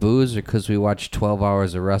from the booze or because we watched 12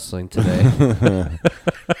 hours of wrestling today.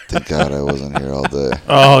 thank God I wasn't here all day.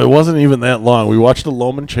 Oh, it wasn't even that long. We watched the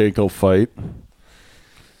Lomachenko fight.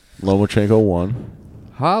 Lomachenko won.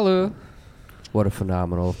 Holla. What a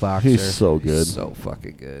phenomenal boxer. He's so good. He's so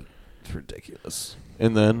fucking good. It's ridiculous.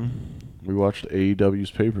 And then we watched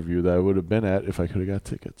AEW's pay-per-view that I would have been at if I could have got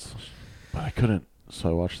tickets. But I couldn't, so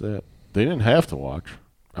I watched that. They didn't have to watch.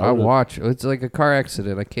 I watch. It's like a car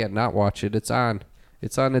accident. I can't not watch it. It's on.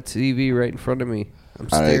 It's on the TV right in front of me. I'm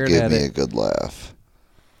All right, staring give at me it. a good laugh.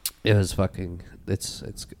 It was fucking. It's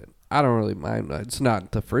good. I don't really mind. It's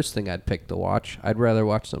not the first thing I'd pick to watch. I'd rather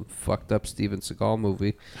watch some fucked up Steven Seagal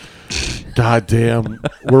movie. God damn.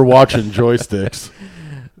 We're watching joysticks.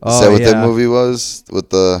 Is that what that movie was? With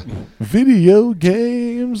the... Video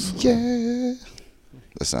games. Yeah.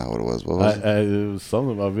 That's not what it was. What was it? It was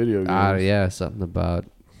something about video games. Yeah, something about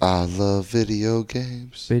I love video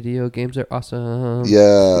games. video games are awesome.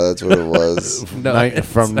 Yeah, that's what it was. No, it's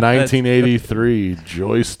From not. 1983,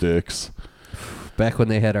 joysticks. Back when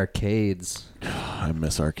they had arcades. I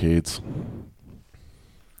miss arcades.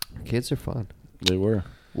 Arcades are fun. They were.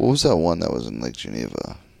 What was that one that was in Lake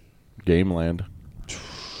Geneva? Gameland.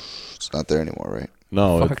 It's not there anymore, right?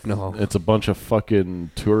 No, Fuck no. It's a bunch of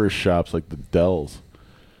fucking tourist shops like the Dells.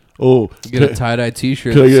 Oh, You get a tie-dye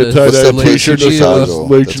t-shirt. Can I that get a says tie-dye What's that Lake place in t-shirt that Geneva. says Chicago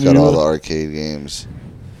Lake that's got all Geneva? the arcade games?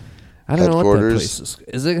 I don't know what that Headquarters? place is.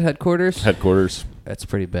 Is it Headquarters? Headquarters That's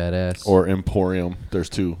pretty badass. or Emporium. There's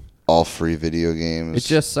two. All free video games. It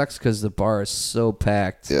just sucks because the bar is so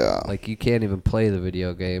packed. Yeah. Like, you can't even play the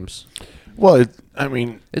video games. Well, it's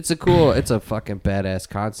It's a fucking badass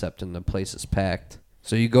concept, and the place is packed.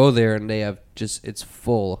 So you go there, and they have it's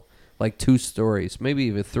full. Like 2 stories, maybe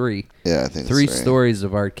even 3. Yeah, I think Three it's stories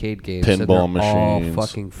of arcade games. and Pinball they're all machines.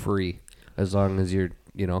 fucking free. As long as you're,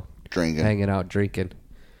 Drinking. hanging out drinking.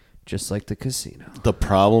 Just like the casino. the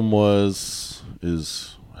problem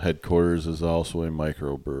is Headquarters is also a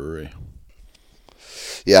microbrewery.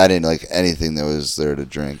 Yeah, I didn't like anything that was there to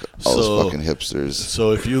drink. All So- those fucking hipsters.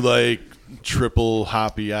 So if you like triple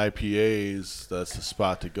hoppy IPAs, that's the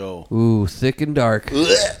spot to go. Ooh, thick and dark.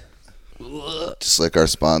 Just like our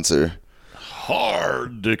sponsor.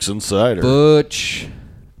 Hard Dixon cider. Butch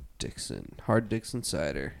Dixon. Hard Dixon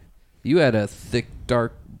cider. You had a thick,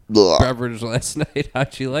 dark Ugh. beverage last night.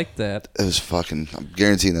 How'd you like that? It was fucking... I'm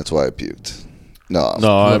guaranteeing that's why I puked. No.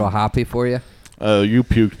 No, A little hoppy for you? you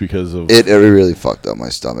puked because of It really fucked up my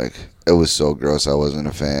stomach. It was so gross. I wasn't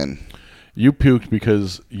a fan. you puked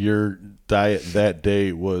because your diet that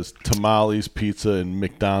day was tamales, pizza, and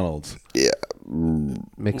McDonald's Yeah.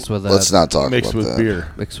 Mixed with Let's not talk mixed about with that.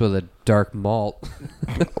 beer. Mixed with a dark malt.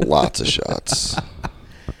 Lots of shots.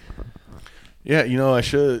 Yeah, I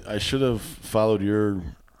should have followed your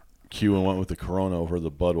cue and went with the Corona over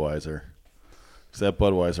the Budweiser. Because that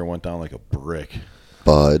Budweiser went down like a brick.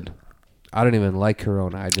 Bud. I don't even like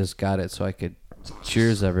Corona. I just got it so I could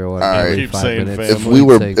cheers everyone All right. every Keep 5 saying minutes.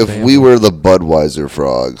 family. If we were the Budweiser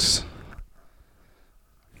frogs,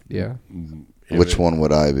 Yeah, which one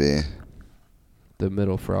would I be? the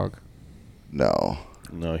middle frog. No.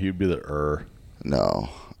 No, he'd be the No.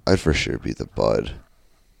 I'd for sure be the Bud.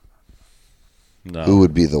 No. Who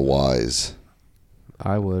would be the wise?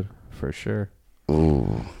 I would, for sure.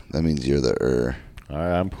 Ooh, that means you're the All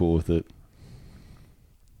right, I'm cool with it.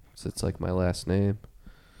 'Cause it's like my last name.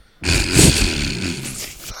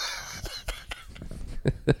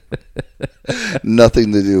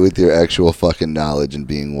 Nothing to do with your actual fucking knowledge and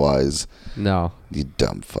being wise. No. You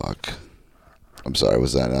dumb fuck. I'm sorry,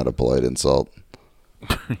 was that not a polite insult?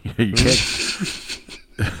 Yeah, you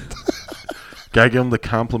gotta give him the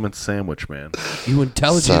compliment sandwich, man. You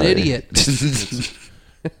intelligent Sorry. idiot. That's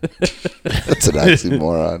an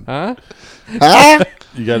oxymoron. Huh? Huh?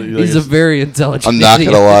 You got. He's a very intelligent I'm not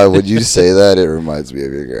idiot. gonna lie, when you say that, it reminds me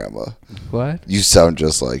of your grandma. What? You sound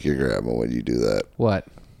just like your grandma when you do that. What?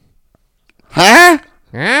 Huh?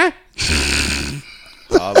 Huh?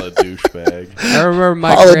 Holla douchebag. I remember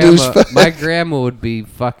Holla, grandma. douchebag. My grandma would be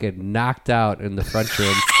fucking knocked out in the front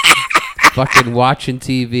room, fucking watching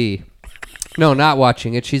TV. No, not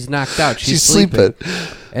watching it. She's knocked out. She's sleeping.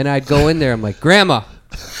 And I'd go in there. I'm like, Grandma,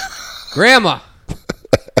 Grandma,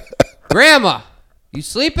 Grandma, you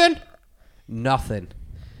sleeping? Nothing.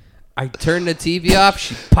 I turn the TV off.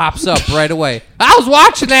 She pops up right away. I was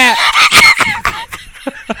watching that.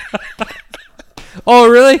 Oh,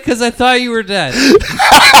 really? Because I thought you were dead.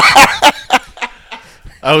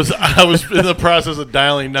 I was in the process of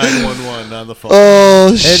dialing 911 on the phone.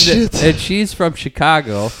 Oh, shit. And she's from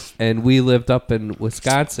Chicago, and we lived up in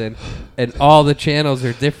Wisconsin, and all the channels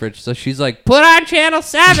are different. So she's like, "Put on channel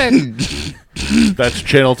 7." That's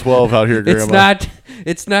channel 12 out here, Grandma.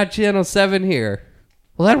 It's not channel 7 here.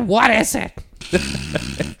 Well, then what is it?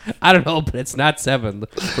 I don't know, but it's not 7.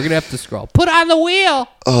 We're gonna have to scroll. Put on the wheel.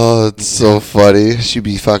 Oh, it's so funny. She'd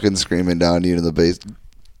be fucking screaming down to you in the base.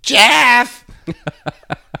 Jeff!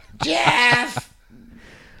 Jeff!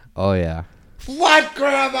 Oh yeah. What,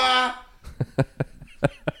 Grandma?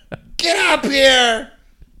 Get up here!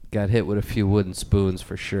 Got hit with a few wooden spoons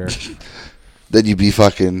for sure. Then you'd be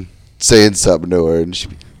fucking saying something to her, and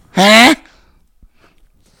she'd be, huh?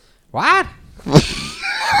 What?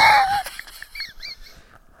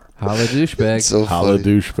 Holla douchebag. So Holla funny.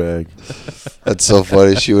 douchebag. That's so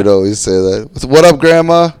funny. She would always say that. What up,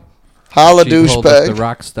 Grandma? Holla She'd hold up the douchebag.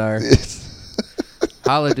 rock star.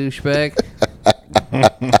 Holla douchebag.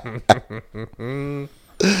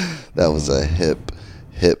 That was a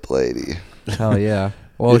hip lady. Hell yeah.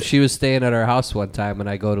 Well, she was staying at our house one time, and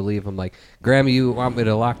I go to leave. I'm like, Grandma, you want me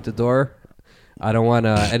to lock the door? I don't want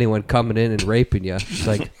anyone coming in and raping you. She's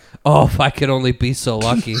like, oh, if I could only be so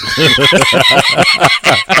lucky.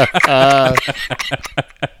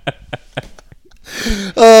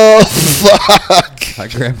 Oh, fuck. My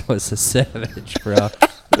grandma was a savage, bro.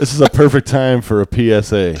 This is a perfect time for a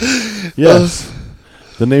PSA. Yes.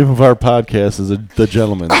 The name of our podcast is The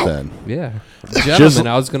Gentleman's Den. Yeah. Gentlemen,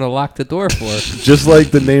 I was going to lock the door for her. Just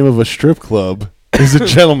like the name of a strip club is a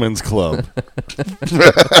gentleman's club.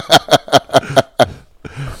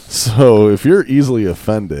 So if you're easily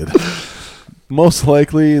offended, most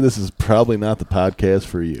likely this is probably not the podcast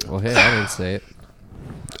for you. Well, hey, I didn't say it.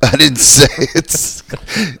 I didn't say it.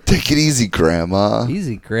 Take it easy, Grandma.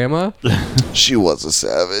 Easy, Grandma. She was a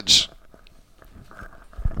savage.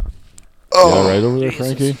 You all Oh, right over there,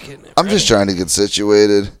 Frankie? I'm just trying to get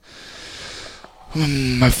situated.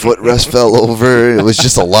 My footrest fell over. It was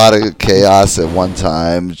just a lot of chaos at one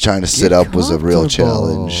time. Trying to sit Get up was a real comfortable.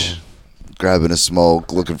 challenge. Grabbing a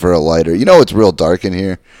smoke, looking for a lighter. You know it's real dark in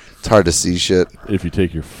here. It's hard to see shit. If you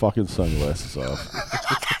take your fucking sunglasses off,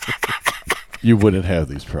 you wouldn't have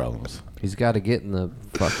these problems. He's got to get in the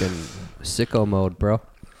fucking sicko mode, bro.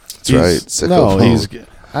 That's right. Sicko No, mode.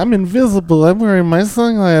 I'm invisible. I'm wearing my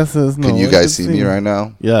sunglasses. Can you guys see me right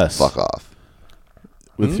now? Yes. Fuck off.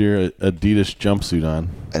 With your Adidas jumpsuit on.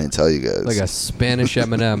 I didn't tell you guys. Like a Spanish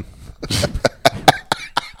M&M.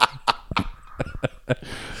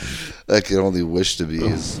 I can only wish to be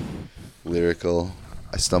as lyrical.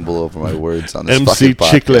 I stumble over my words on this MC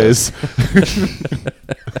fucking podcast.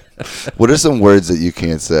 Chicles. What are some words that you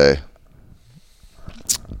can't say?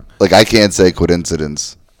 Like, I can't say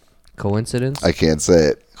coincidence. Coincidence? I can't say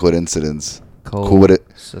it. Coincidence.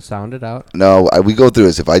 So sound it out. No, we go through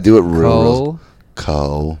this. If I do it real.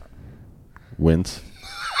 Co. Wince.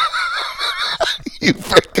 You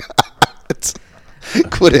forgot.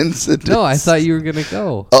 Coincidence. No, I thought you were gonna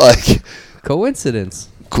go. Oh, like Coincidence.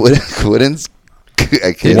 coincidence.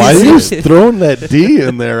 I can't. Why say are you it. throwing that D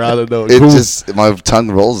in there out of nowhere? It just my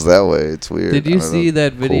tongue rolls that way. It's weird. Did I you don't see know.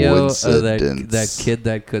 that video of that Coincidence. kid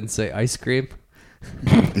that couldn't say ice cream?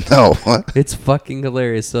 No. What? It's fucking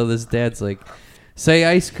hilarious. So this dad's like, say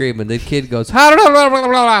ice cream, and the kid goes, and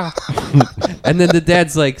then the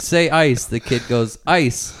dad's like, say ice. The kid goes,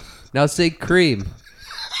 ice. Now say cream.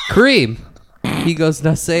 Cream. He goes,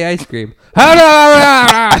 now say ice cream. He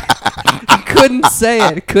couldn't say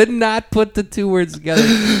it. Could not put the two words together.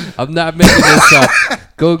 I'm not making this up.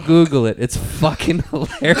 Go Google it. It's fucking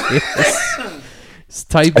hilarious. Just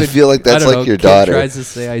type I in, feel like that's I don't like know, your kid daughter. tries to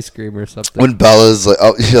say ice cream or something. When Bella's like,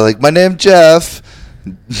 oh, you're like, my name's Jeff.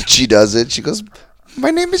 She does it. She goes,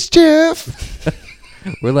 my name is Jeff.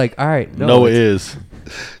 We're like, all right, No, it is.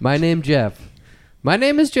 my name Jeff. My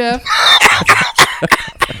name is Jeff.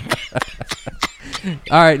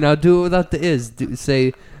 All right, now do it without the is.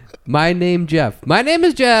 Say, my name Jeff. My name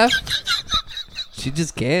is Jeff. She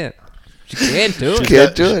just can't. She can't do it.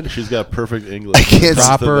 Can't do it. She's got perfect English. I can't.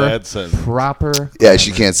 Just the Proper, bad sentence. proper. Yeah,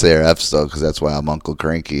 she can't say her F's though, because that's why I'm Uncle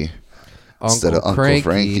Cranky instead of Uncle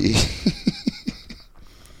Frankie.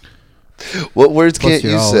 What words Plus can't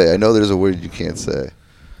you're you all- say? I know there's a word you can't say.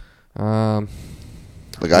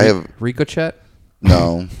 Like I have Ricochet.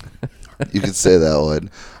 no. You can say that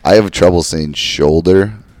one. I have trouble saying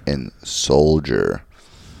shoulder and soldier.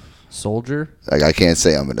 Soldier. Like I can't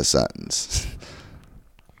say them in a sentence.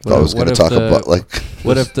 If What I if- was going what to if talk the- about like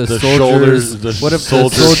What if the the soldiers? shoulders- the What if the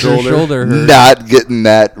soldier's soldier's shoulder? shoulder hurt? not getting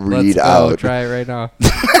that Let's read go. out. Try it right now.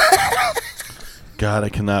 God, I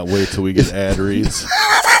cannot wait till we get ad reads.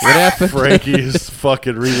 What happened? Frankie's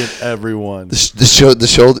fucking reading everyone. The shoulder,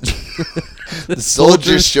 the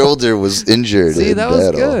soldier's shoulder was injured. See, in that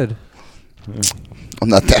was battle. good. I'm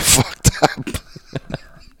not that fucked up.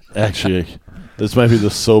 Actually, this might be the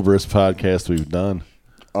soberest podcast we've done.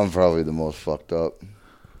 I'm probably the most fucked up.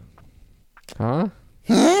 Huh?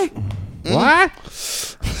 What?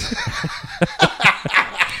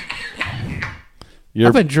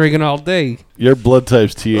 I've been drinking all day. Your blood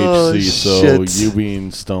type's THC, Oh, so shit. you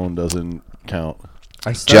being stoned doesn't count.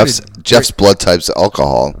 I started Jeff's blood type's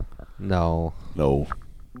alcohol. No. No,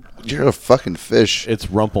 You're a fucking fish. it's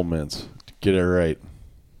Rumplemints. Get it right.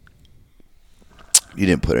 You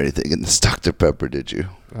didn't put anything in this Dr. Pepper, did you?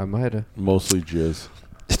 I might have. Mostly jizz.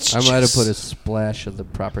 It's I might have just put a splash of the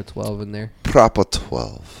proper 12 in there. proper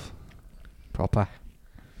 12. Proper.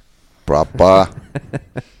 Proper.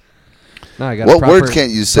 No, I got What a proper, words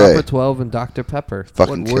can't you say? Proper 12 and Dr. Pepper.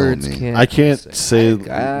 Fucking what kill words me. can't I can't you say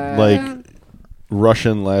I- like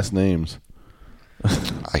Russian last names.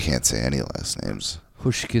 I can't say any last names.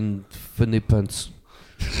 Pushkin Finipans.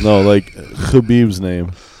 No, like Khabib's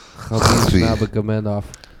name. Khabib Nurmagomedov.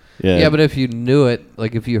 Yeah. Yeah, but if you knew it,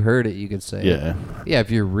 like if you heard it, you could say it. Yeah. Yeah,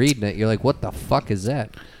 if you're reading it, you're like, what the fuck is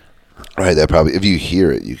that? Right, that probably, if you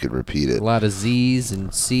hear it, you could repeat it. A lot of Z's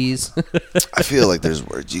and C's. I feel like there's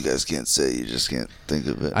words you guys can't say. You just can't think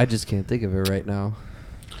of it. I just can't think of it right now.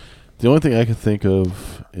 The only thing I can think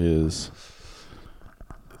of is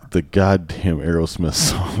the goddamn Aerosmith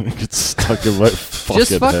song. It gets stuck in my fucking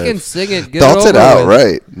Just fucking head. sing it. Get Belt it over out, with.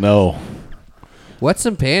 right? No. What's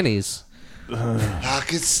some panties? I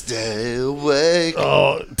could stay awake.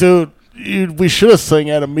 Oh, dude, we should have sang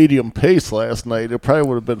at a medium pace last night. It probably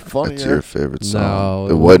would have been funnier. That's your favorite song. No,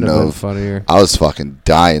 it wouldn't wouldn't have been have. funnier. I was fucking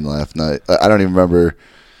dying last night. I don't even remember.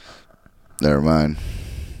 Never mind.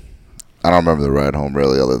 I don't remember the ride home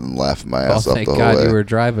really, other than laughing my Oh, ass off thank the whole God way. you were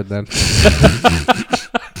driving then.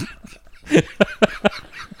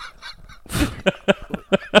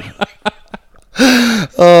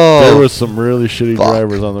 There was some really shitty Fuck.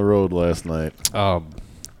 drivers on the road last night.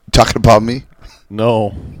 Talking about me?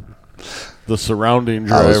 No. The surrounding I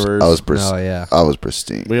drivers. was Oh, yeah. I was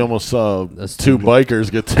pristine. We almost saw That's two too-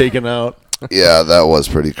 bikers get taken out. Yeah, that was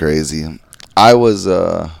pretty crazy. I was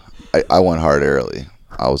I went hard early.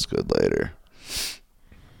 I was good later.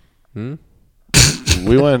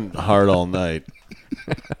 We went hard all night.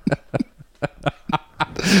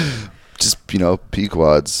 Just,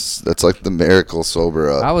 Pequods. That's like the miracle sober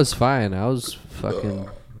up. I was fine. I was fucking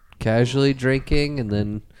casually drinking, and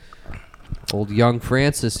then old young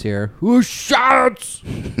Francis here. Who shots?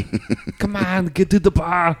 Come on, get to the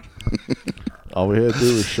bar. All we had to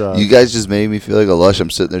do was shot. You guys just made me feel like a lush. I'm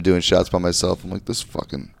sitting there doing shots by myself. I'm like, this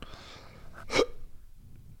fucking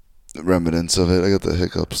remnants of it. I got the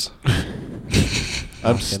hiccups.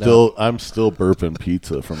 I'm still burping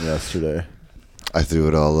pizza from yesterday. I threw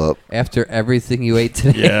it all up. After everything you ate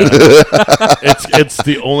today. Yeah. it's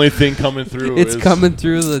the only thing coming through. It's coming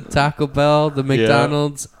through the Taco Bell, the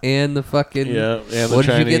McDonald's, and the fucking... Yeah, and the what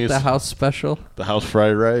Chinese. did you get, the house special? The house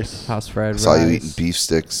fried rice. House fried rice. Saw you eating beef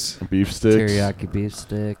sticks. Beef sticks. Teriyaki beef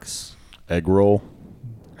sticks. Egg roll.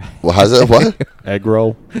 Well, how's that? What? Egg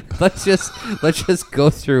roll. Let's just go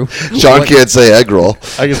through. Sean can't say egg roll.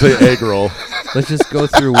 I can say egg roll. Let's just go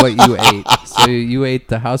through what you ate. So you ate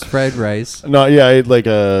the house fried rice. No, yeah, I ate like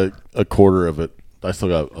a quarter of it. I still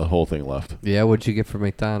got a whole thing left. Yeah, what'd you get from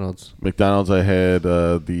McDonald's? McDonald's, I had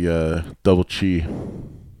the double cheese. And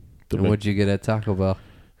what'd you get at Taco Bell?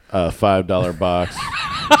 $5 box.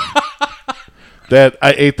 That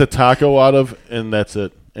I ate the taco out of, and that's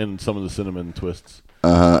it. And some of the cinnamon twists.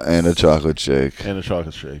 And a chocolate shake. And a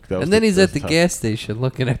chocolate shake. That was And then he's at the gas station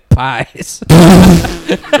looking at pies.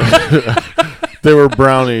 They were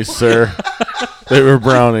brownies, sir. They were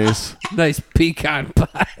brownies. Nice pecan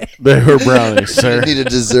pie. They were brownies, You sir. need a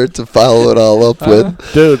dessert to follow it all up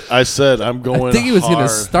with. Dude, I said I'm going I think he was going to hard.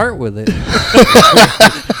 start with it.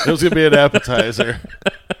 It was going to be an appetizer.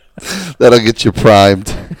 That'll get you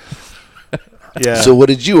primed. Yeah. So what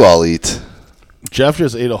did you all eat? Jeff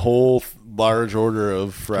just ate a whole large order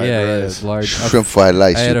of fried rice. large. Shrimp fried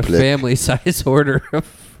rice. I had a you plick. family size order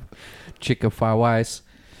of chicken fried rice,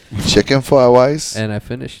 Chicken fried rice. and I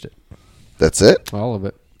finished it, That's it. all of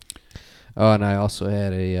it. Oh, and I also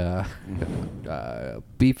had a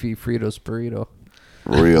beefy Fritos burrito.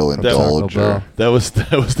 Real From Taco indulger. Bell. That was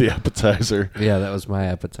the appetizer. Yeah, that was my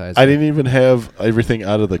appetizer. I didn't even have everything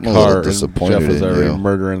out of the I'm a little car, and disappointed Jeff was in already you.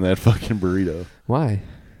 murdering that fucking burrito. Why?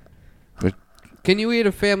 What? Can you eat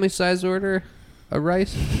a family size order of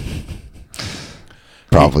rice?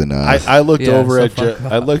 Probably not. I looked Yeah, over so at fuck Jeff.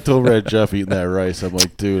 off. I looked over at Jeff eating that rice. I'm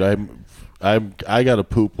like, dude, I got to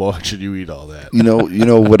poop watching you eat all that. You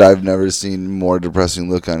know what I've never seen more depressing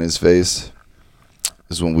look on his face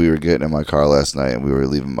is when we were getting in my car last night and we were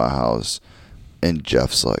leaving my house, and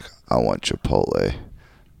Jeff's like, "I want Chipotle."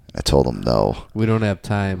 I told him no. We don't have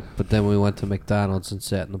time. But then we went to McDonald's and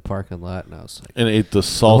sat in the parking lot, and I was like, And ate the the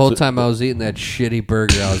salt. whole time I was eating that shitty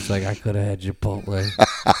burger, I was like, I could have had Chipotle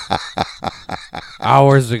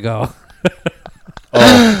hours ago.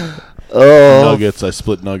 Oh, Nuggets. I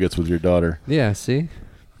split nuggets with your daughter. Yeah, see?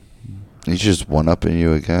 he's just one upping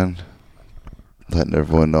you again, letting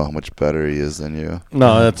everyone know how much better he is than you.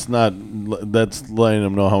 No, that's not. That's letting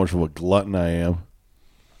him know how much of a glutton I am.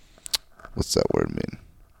 What's that word mean?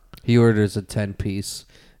 He orders a 10-piece.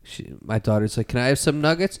 My daughter's like, can I have some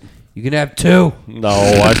nuggets? You can have 2. No,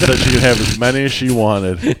 I said she could have as many as she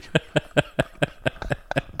wanted.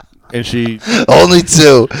 And she Only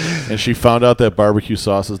 2. found out that barbecue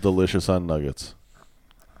sauce is delicious on nuggets.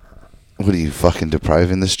 What are you fucking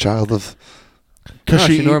depriving this child of? No,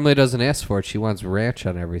 she normally doesn't ask for it. She wants ranch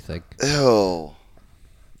on everything. Ew.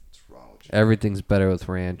 Everything's better with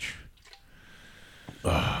ranch.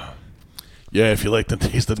 Yeah, if you like the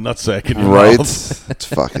taste of nutsack in your Right? mouth. It's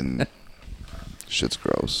fucking shit's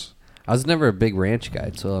gross. I was never a big ranch guy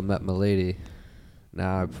until I met my lady.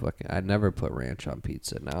 Now I never put ranch on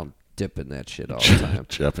pizza. Now I'm dipping that shit all the time.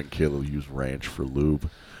 Jeff and Kayla use ranch for lube.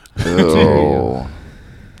 Ew.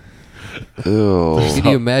 Ew. Can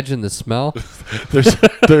you imagine the smell?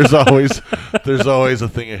 There's always a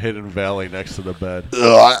thing of Hidden Valley next to the bed.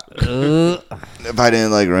 Ugh. If I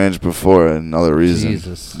didn't like ranch before, another reason.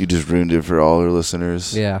 Jesus. You just ruined it for all our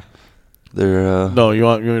listeners. Yeah. They're No, you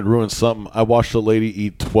want me to ruin something? I watched a lady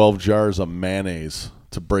eat 12 jars of mayonnaise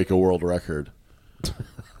to break a world record.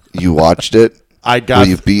 You watched it? I Were got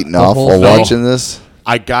you beaten off whole while thing? watching this?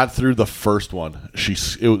 I got through the first one.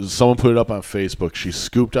 Someone put it up on Facebook. She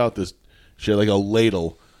scooped out this. She had like a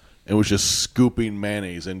ladle and was just scooping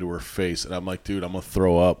mayonnaise into her face. And I'm like, dude, I'm gonna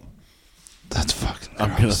throw up. That's fucking gross.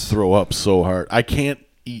 I'm gonna throw up so hard. I can't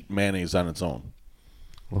eat mayonnaise on its own.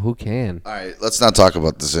 Well, who can? All right, let's not talk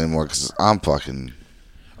about this anymore because I'm fucking...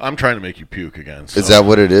 I'm trying to make you puke again. So. Is that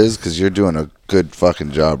what it is? Because you're doing a good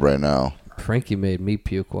fucking job right now. Frankie made me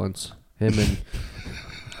puke once. Him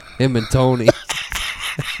and Tony.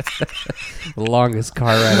 The longest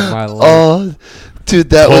car ride of my life. Oh, dude,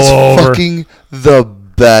 that Pull was over. fucking the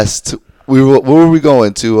best. Where were we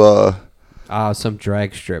going to? Some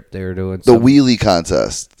drag strip they were doing. The wheelie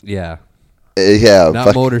contest. Yeah. Yeah,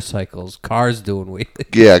 Not motorcycles. Cars doing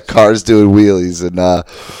wheelies. yeah, cars doing wheelies, and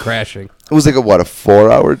Crashing. it was like a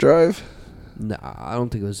 4-hour drive. No, I don't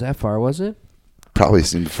think it was that far, was it? Probably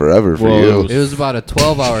seemed forever for Well, you. It was about a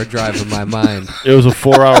 12-hour drive in my mind. It was a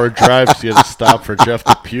 4-hour drive, so you had to stop for Jeff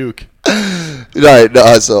to puke. All right,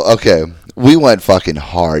 no, so okay, we went fucking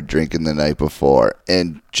hard drinking the night before,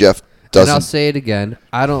 and Jeff And I'll say it again.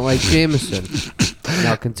 I don't like Jameson.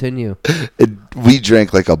 Now continue. We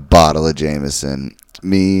drank like a bottle of Jameson.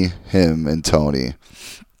 Me, him, and Tony.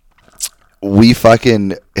 We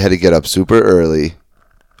fucking had to get up super early,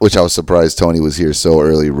 which I was surprised Tony was here so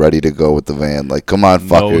early, ready to go with the van. Like, come on,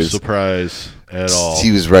 fuckers. No surprise at all.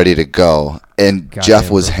 He was ready to go. And Goddamn Jeff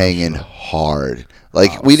was hanging hard.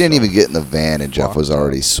 Like, we didn't even get in the van, and Jeff was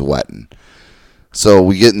already sweating. So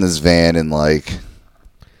we get in this van, and like...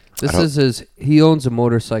 He owns a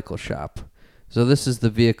motorcycle shop. So this is the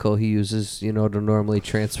vehicle he uses, to normally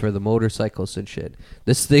transfer the motorcycles and shit.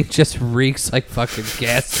 This thing just reeks like fucking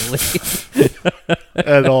gasoline.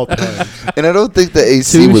 At all times. And I don't think the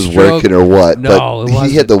AC was working or what. No, but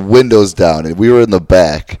he had the windows down, and we were in the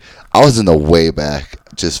back. I was in the way back,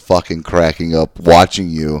 just fucking cracking up, watching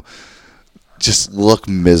you just look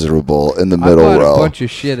miserable in the middle row. I bought a bunch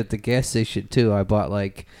of shit at the gas station, too. I bought,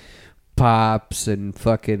 like, pops and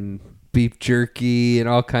fucking beef jerky and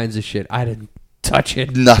all kinds of shit. I didn't touch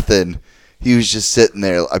it. Nothing. He was just sitting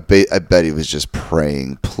there. I bet he was just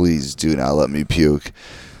praying, please do not let me puke.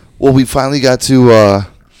 Well, we finally got to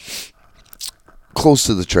close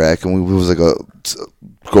to the track, and it was like a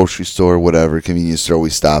grocery store, whatever, convenience store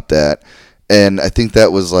we stopped at. And I think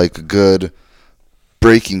that was like a good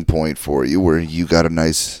breaking point for you, where you got a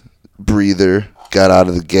nice breather, got out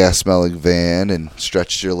of the gas-smelling van, and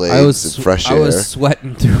stretched your legs in fresh air. I was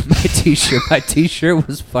sweating through my T-shirt. My T-shirt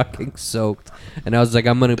was fucking soaked. And I was like,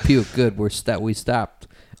 I'm going to puke. Good, we stopped.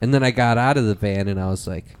 And then I got out of the van, and I was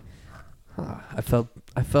like, I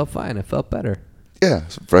felt fine. I felt better. Yeah,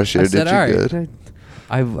 some fresh air did you good.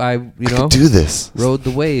 I could do this. Rode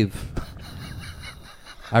the wave.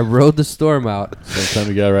 I rode the storm out. Sometime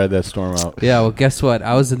you gotta ride that storm out. Yeah, well, guess what?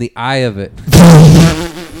 I was in the eye of it.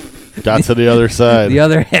 Got to the other side. The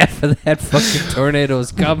other half of that fucking tornado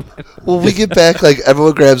is coming. Well, we get back, like,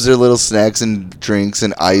 everyone grabs their little snacks and drinks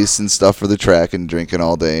and ice and stuff for the track and drinking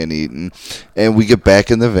all day and eating. And we get back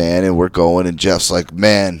in the van and we're going, and Jeff's like,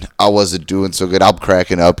 man, I wasn't doing so good. I'm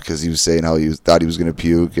cracking up because he was saying how he thought he was going to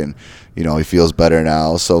puke, and, he feels better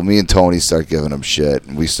now. So me and Tony start giving him shit,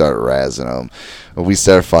 and we start razzing him. And we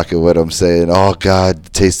start fucking with him, saying, oh, God, the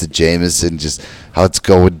taste of Jameson, just how it's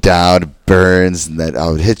going down, it burns, and that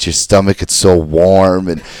how it hits your stomach, it's so warm.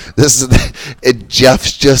 And and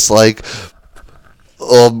Jeff's just like,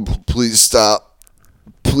 oh, please stop.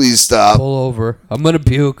 Please stop. Pull over. I'm going to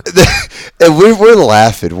puke. And we're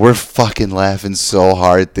laughing. We're fucking laughing so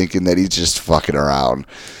hard, thinking that he's just fucking around.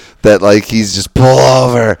 That, like, he's just, pull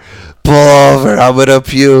over, I'm gonna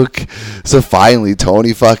puke. So finally,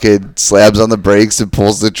 Tony fucking slams on the brakes and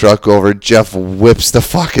pulls the truck over. Jeff whips the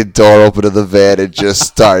fucking door open of the van and just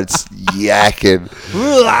starts yakking.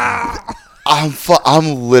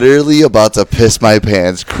 I'm literally about to piss my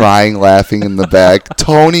pants, crying, laughing in the back.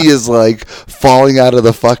 Tony is, like, falling out of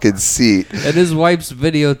the fucking seat. And his wife's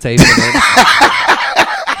videotaping it.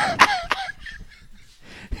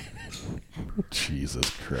 Jesus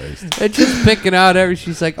Christ. And just picking out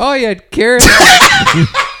she's like, oh, yeah, carrots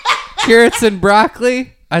and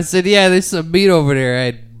broccoli. I said, yeah, there's some meat over there. I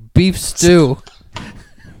had beef stew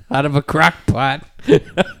out of a crock pot. There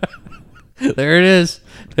it is.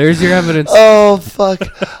 There's your evidence. Oh, fuck.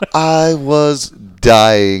 I was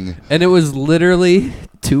dying. And it was literally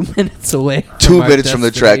 2 minutes away. 2 minutes from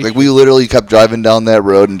the track. Like, we literally kept driving down that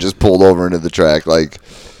road and just pulled over into the track. Like,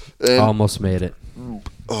 almost made it.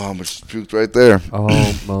 Oh, I almost puked right there.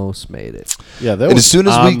 Almost made it. Yeah, that was as soon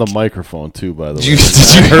as on the microphone, too, by the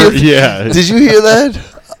way. Did you hear that?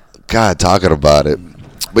 God, talking about it.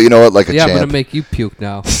 But you know what? Like a champ. I'm going to make you puke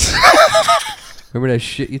now. Remember that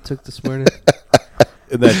shit you took this morning?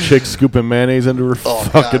 And that chick scooping mayonnaise into her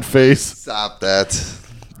fucking face. Stop that.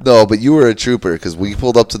 No, but you were a trooper, because we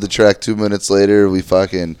pulled up to the track 2 minutes later. We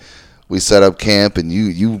set up camp, and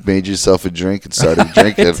you made yourself a drink and started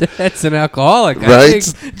drinking. That's an alcoholic, right? I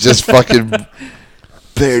think. Just fucking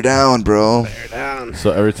bear down, bro. Bear down.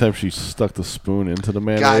 So every time she stuck the spoon into the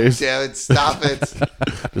mayonnaise. God damn it, stop it.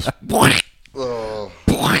 Just oh.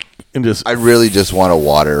 And just I really just want to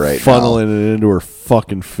water right funneling now. it into her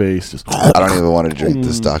fucking face. Just I don't even want to drink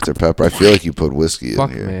this Dr. Pepper. I feel like you put whiskey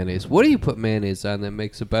Fuck in here. Mayonnaise. What do you put mayonnaise on that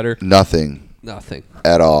makes it better? Nothing.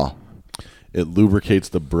 At all. It lubricates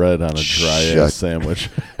the bread on a dry-ass sandwich.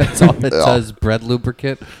 That's all it does, bread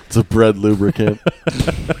lubricant? It's a bread lubricant.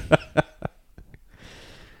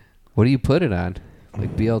 What do you put it on?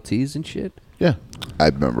 Like BLTs and shit? Yeah. I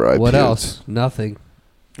remember What puked. else? Nothing.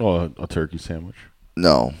 Oh, a turkey sandwich.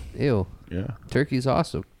 No. Ew. Yeah. Turkey's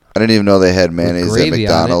awesome. I didn't even know they had mayonnaise at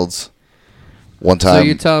McDonald's. One So time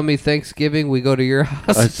you're telling me Thanksgiving we go to your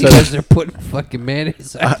house I said- because they're putting fucking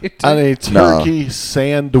mayonnaise on your on a turkey? turkey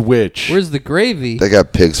sandwich. Where's the gravy? they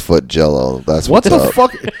got pig's foot jello. That's What what's the up.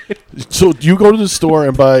 fuck? So you go to the store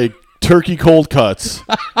and buy turkey cold cuts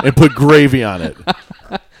and put gravy on it.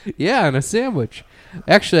 Yeah, on a sandwich.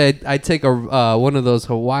 Actually, I take a one of those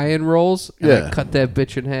Hawaiian rolls and Yeah. I cut that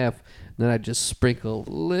bitch in half. Then I just sprinkle a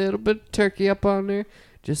little bit of turkey up on there,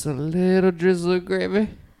 just a little drizzle of gravy.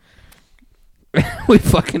 We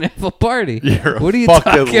fucking have a party. You're a what are you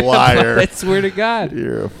fucking talking liar. about? I swear to God.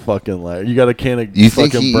 You're a fucking liar. You got a can of You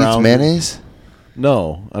think fucking he brown eats mayonnaise?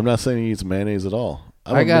 No, I'm not saying he eats mayonnaise at all.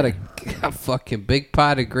 I got a fucking big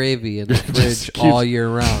pot of gravy in the fridge keeps- all year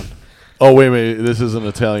round. Oh wait a minute, this is an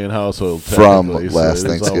Italian household. From technically, last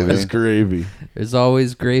there's Thanksgiving? always gravy. There's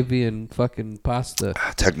always gravy and fucking pasta.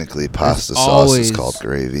 Technically, pasta There's sauce is called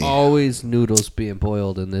gravy. Always noodles being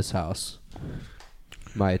boiled in this house.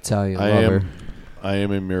 My Italian lover. I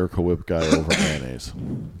am a Miracle Whip guy over mayonnaise.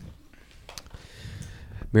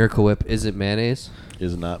 Miracle Whip, is it mayonnaise?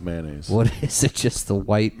 Is not mayonnaise. What is it? Just the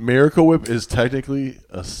white? Miracle Whip is technically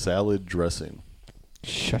a salad dressing.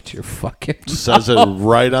 Shut your fucking Says it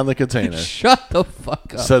right on the container. Shut the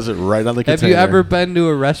fuck up. Says it right on the Have container. you ever been to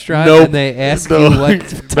a restaurant Nope. and they ask No. you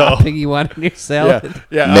what No. topping you want in your salad?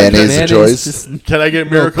 Yeah. Mayonnaise a choice? just- Can I get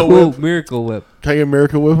No, Miracle cool, Whip? Miracle Whip. Can I get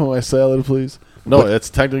Miracle Whip on my salad, please? No, that's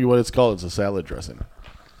technically what it's called. It's a salad dressing.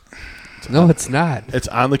 No, it's not. It's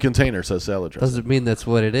on the container. It says salad dressing. Doesn't mean that's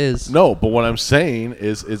what it is. No, but what I'm saying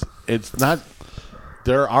is it's not.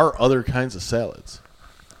 There are other kinds of salads.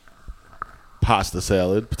 Pasta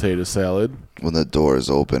salad, potato salad. When the door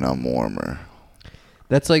is open, I'm warmer.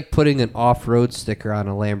 That's like putting an off-road sticker on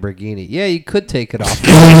a Lamborghini. Yeah, you could take it off,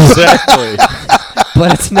 Exactly.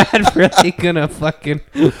 but it's not really gonna fucking.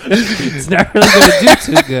 It's not really gonna do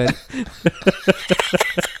too good.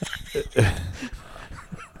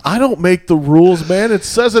 I don't make the rules, man. It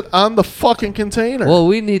says it on the fucking container. Well,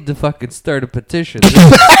 we need to fucking start a petition.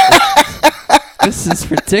 This is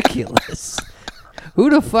ridiculous. Who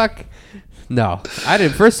the fuck? No, I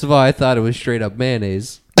didn't. First of all, I thought it was straight up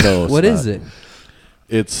mayonnaise. No, it's What not. is it?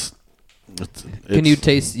 It's Can you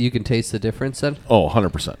taste? You can taste the difference then? Oh,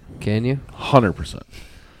 100%. Can you? 100%.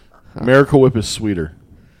 Miracle Whip is sweeter.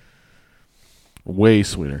 Way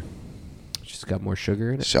sweeter. Just got more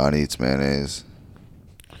sugar in it. Sean eats mayonnaise.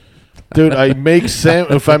 Dude, I make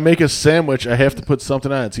if I make a sandwich, I have to put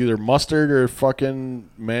something on it. It's either mustard or fucking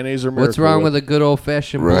mayonnaise or Miracle What's wrong Whip. with a good old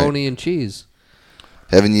fashioned Right. bologna and cheese?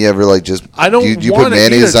 Haven't you ever just? I don't You put wanna eat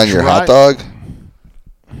mayonnaise a on your dry- hot dog?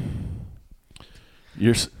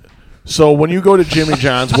 So when you go to Jimmy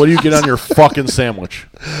John's, what do you get on your fucking sandwich?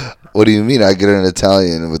 What do you mean? I get an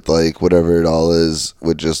Italian with whatever it all is,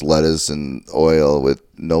 with just lettuce and oil, with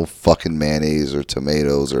no fucking mayonnaise or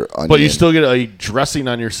tomatoes or onion. But you still get a dressing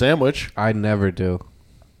on your sandwich. I never do.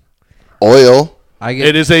 oil. I get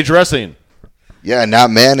It is a dressing. Yeah, not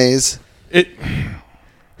mayonnaise. It.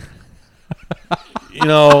 You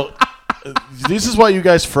know, this is why you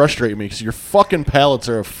guys frustrate me, because your fucking palates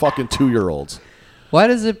are fucking 2-year-olds. Why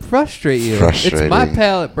does it frustrate you? It's Frustrating. my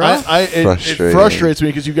palate, bro. It Frustrating. frustrates me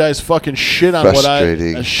because you guys fucking shit on what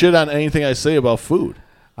Frustrating. shit on anything I say about food.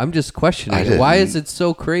 I'm just questioning. I it. Why didn't- is it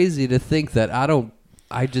so crazy to think that I don't?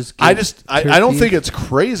 I just. I get don't turkey? think it's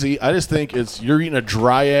crazy. I just think you're eating a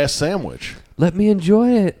dry ass sandwich. Let me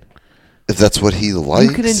enjoy it. If that's what he likes,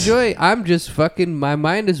 You can enjoy. I'm just fucking. My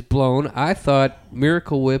mind is blown. I thought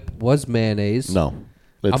Miracle Whip was mayonnaise. No,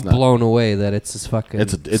 it's I'm not. blown away that it's this fucking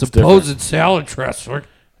It's supposed salad dressing.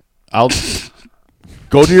 I'll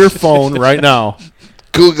go to your phone right now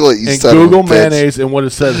Google it. You and son of a Google bitch. mayonnaise and what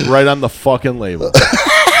it says right on the fucking label.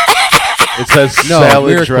 It says No, salad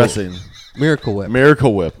Miracle. dressing. Miracle Whip.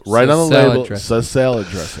 Miracle Whip. Right Says on the salad label dressing. says salad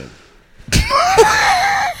dressing.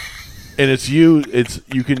 And you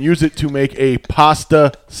can use it to make a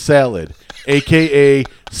pasta salad, aka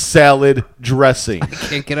salad dressing.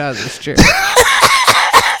 Can't get out of this chair.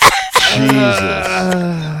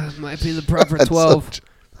 Jesus. Might be the proper That's 12.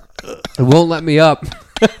 It won't let me up.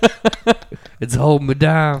 It's holding me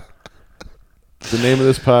down. The name of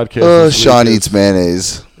this podcast this week Sean eats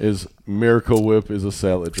mayonnaise. is Miracle Whip is a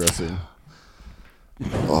salad dressing.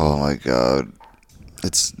 Oh my god,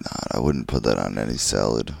 it's not. I wouldn't put that on any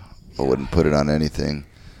salad. I wouldn't put it on anything.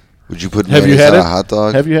 Would you put Have mayonnaise you had on it? a hot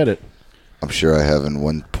dog? Have you had it? I'm sure I have in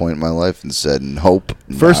one point in my life and said nope.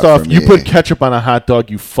 First not off, for you me. put ketchup on a hot dog,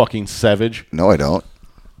 you fucking savage. No, I don't.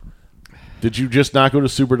 Did you just not go to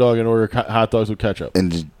Superdog and order hot dogs with ketchup?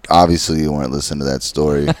 And obviously, you weren't listening to that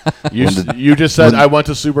story. You just said I went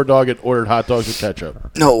to Superdog and ordered hot dogs with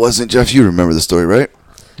ketchup. No, it wasn't, Jeff. You remember the story, right?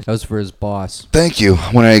 That was for his boss. Thank you.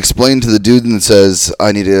 When I explained to the dude that says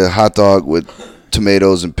I need a hot dog with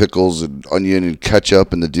tomatoes and pickles and onion and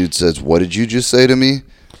ketchup, and the dude says, "What did you just say to me?"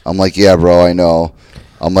 I'm like, "Yeah, bro, I know."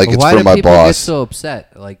 I'm like, But "It's why for do my people get boss." so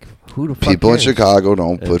upset? Like, who the fuck People in cares? Chicago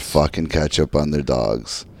don't put fucking ketchup on their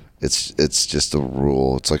dogs. It's just a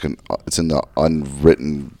rule. It's like it's in the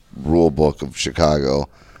unwritten rule book of Chicago.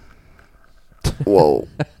 Whoa,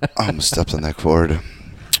 I almost stepped on that cord.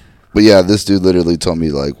 But yeah, this dude literally told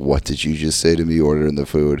me, like, "What did you just say to me ordering the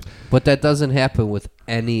food?" But that doesn't happen with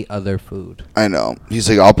any other food. I know. He's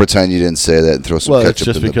like, "I'll pretend you didn't say that and throw some Well, it's ketchup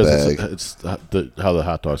just in the because bag." it's how the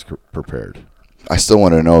hot dog's prepared. I still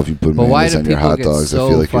want to know if you put But why mayonnaise do on your people hot get dogs. so I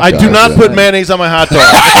feel like you're I do not dodging put it. mayonnaise on my hot dog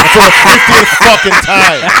for the 50th fucking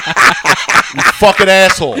time. You fucking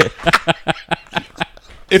asshole.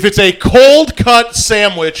 If it's a cold cut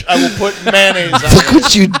sandwich, I will put mayonnaise on Look it.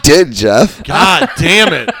 what you did, Jeff. God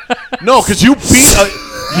damn it. No, because you are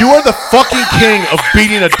the fucking king of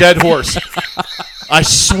beating a dead horse. I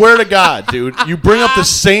swear to God, dude. You bring up the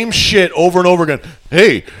same shit over and over again.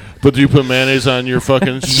 Hey, but do you put mayonnaise on your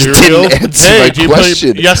fucking cereal? didn't answer Hey, my do you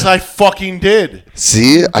question. Yes, I fucking did.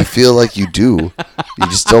 See, I feel like you do. You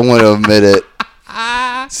just don't want to admit it.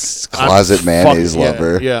 Closet mayonnaise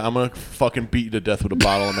lover. Yeah, I'm gonna fucking beat you to death with a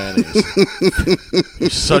bottle of mayonnaise. You're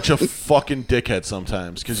such a fucking dickhead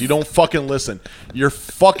sometimes because you don't fucking listen. Your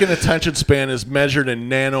fucking attention span is measured in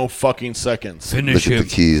nano fucking seconds. Look at the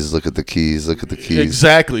keys. Look at the keys. Look at the keys.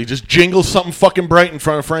 Exactly. Just jingle something fucking bright in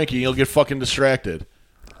front of Frankie, and you'll get fucking distracted.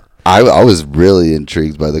 I was really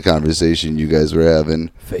intrigued by the conversation you guys were having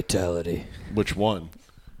Fatality. Which one?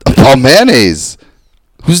 about mayonnaise.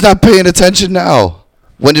 Who's not paying attention now?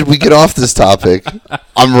 When did we get off this topic?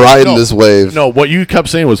 I'm riding this wave. No, what you kept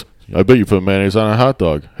saying was, I bet you put mayonnaise on a hot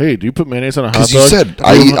dog. Hey, do you put mayonnaise on a hot dog? Because you said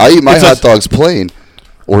I eat my hot dogs plain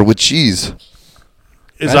or with cheese.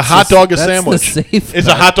 Is a hot dog a that's the sandwich? safe Is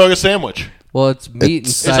a hot dog a sandwich? Well, it's meat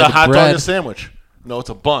It's- inside Is a the hot bread. dog a sandwich? No, it's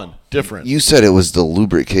a bun. Different. You said it was to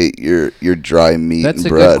lubricate your dry meat That's and a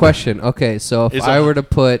bread. good question. Okay, so if Is I a- were to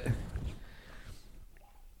put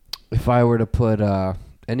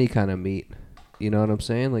any kind of meat, you know what I'm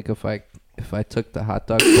saying? Like if I took the hot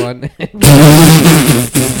dog bun,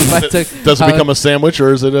 if I took, Does it become a sandwich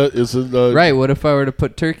or is it a right? What if I were to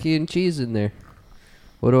put turkey and cheese in there?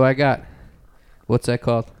 What do I got? What's that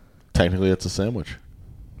called? Technically, it's a sandwich.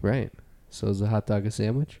 Right. So is a hot dog a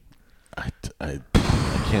sandwich? I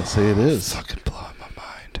can't say it is. Fucking blowing my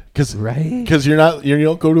mind. Right. Because you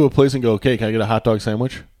don't go to a place and go, okay, can I get a hot dog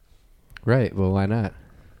sandwich? Right. Well, why not?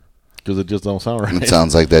 Because it just don't sound right. It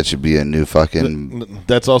sounds like that should be a new fucking.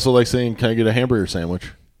 That's also like saying, can I get a hamburger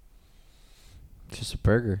sandwich? Just a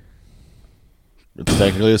burger. It's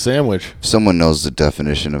technically a sandwich. If someone knows the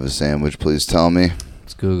definition of a sandwich, please tell me.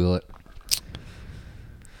 Let's Google it.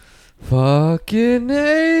 Fucking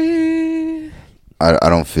A. I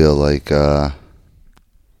don't feel like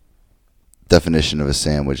definition of a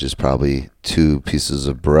sandwich is probably 2 pieces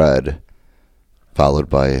of bread followed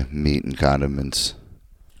by meat and condiments.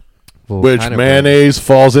 Well, Which kind of mayonnaise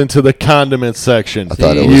falls into the condiment section. I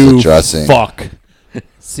thought it See? was You a dressing. fuck. bread.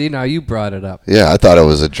 See, now you brought it up. Yeah, I thought it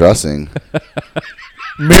was a dressing.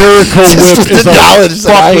 Miracle Just Whip the is a knowledge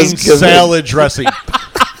that I was fucking given. salad dressing.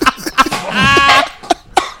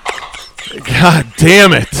 God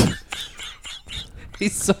damn it.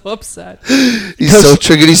 He's so upset. He's so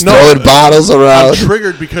triggered, he's throwing bottles I'm around.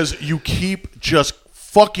 triggered because you keep just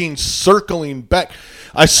fucking circling back.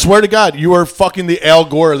 I swear to God, you are fucking the Al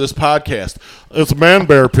Gore of this podcast. It's Man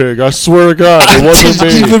Bear Pig. I swear to God, it wasn't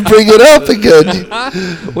Didn't me. even bring it up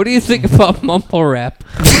again. What do you think about mumble rap?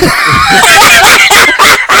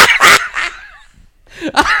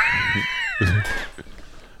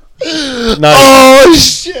 Oh,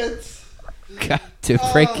 shit. God, dude,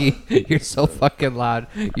 Frankie, you're so fucking loud.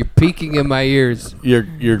 You're peeking in my ears.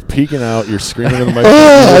 You're peeking out. You're screaming in the microphone.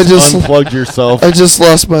 I You just- unplugged yourself. I just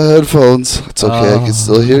lost my headphones. It's okay, I can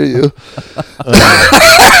still hear you.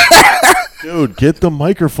 Dude, get the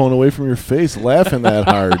microphone away from your face laughing that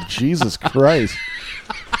hard. Jesus Christ.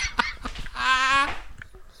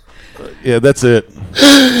 Yeah, that's it.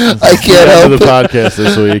 I can't End help of the it. podcast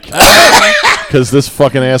this week. Because this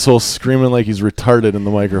fucking asshole's screaming like he's retarded in the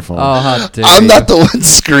microphone. Oh, how dare I'm you. not the one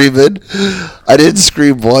screaming. I didn't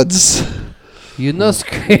scream once. You know,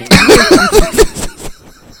 scream.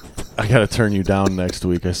 I gotta turn you down next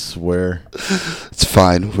week, I swear. It's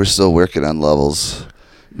fine. We're still working on levels.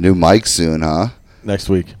 New mic soon, huh? Next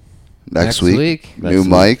week. Next week. week. New Next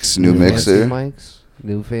week. mics, new New mixer. Mics.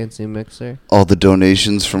 New fancy mixer. All the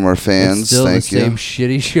donations from our fans. It's still Thank the you. same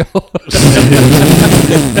shitty show.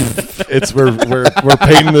 It's we're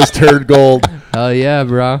painting this turd gold. Hell yeah,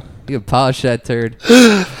 bro. You can polish that turd.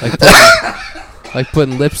 Like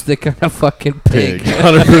putting lipstick on a fucking pig.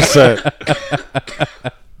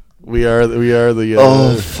 100%. We are the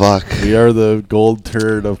Oh fuck! we are the gold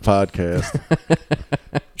turd of podcast.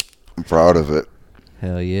 I'm proud of it.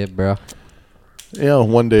 Hell yeah, bro.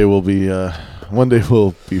 One day we'll be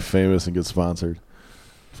famous and get sponsored.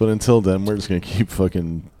 But until then, we're just gonna keep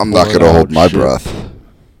fucking. I'm not pouring gonna out hold my shit. breath.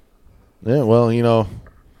 Yeah, well,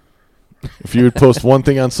 if you would post one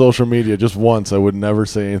thing on social media just once, I would never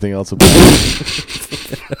say anything else about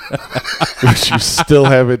it. Which you still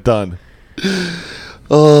haven't done.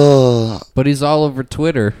 Oh, But he's all over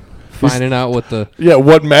Twitter finding out what the... Yeah,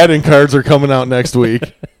 what Madden cards are coming out next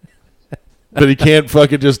week. But he can't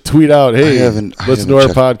fucking just tweet out, hey, let's do our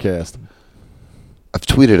podcast. I've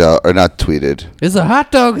tweeted out, or not tweeted. It's a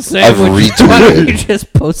hot dog sandwich. retweeted. Why don't you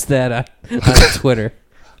just post that on Twitter?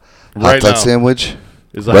 Right Hot dog now. sandwich?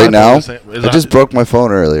 Is a Right hot now? dog I just broke my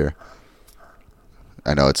phone earlier.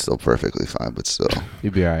 I know it's still perfectly fine, but still.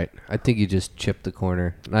 You'd be all right. I think you just chipped the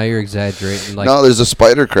corner. Now you're exaggerating No, there's a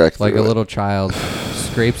spider crack like through a it. little child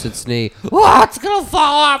scrapes its knee. Oh, it's going to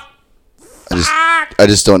fall off. I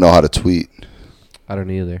just don't know how to tweet. I don't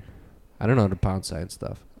either. I don't know the pound sign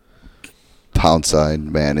stuff. Pound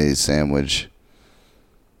sign, mayonnaise sandwich.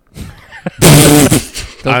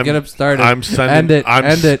 Don't get him started. I'm sending. End it.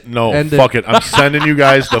 End it. No, End fuck it. it. I'm sending you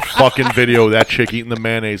guys the fucking video of that chick eating the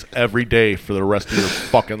mayonnaise every day for the rest of your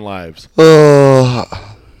fucking lives.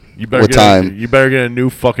 Oh, You better What get time? you better get a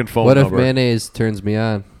new fucking phone What if number. mayonnaise turns me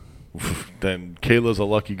on? Then Kayla's a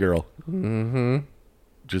lucky girl. Mm-hmm.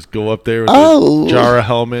 Just go up there with Oh. a jar of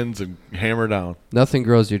Hellman's and hammer down. Nothing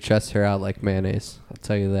grows your chest hair out like mayonnaise. I'll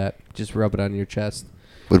tell you that. Just rub it on your chest.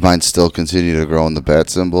 would mine still continue to grow in the bat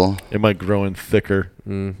symbol? It might grow in thicker.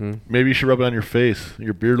 Mm-hmm. Maybe you should rub it on your face.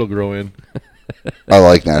 Your beard will grow in. I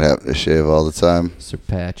like not having to shave all the time. Sir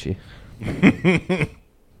Patchy.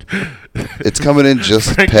 It's coming in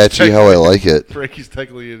just Frank's patchy how I like it. Frankie's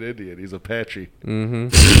technically an Indian. He's Apache. Mm-hmm.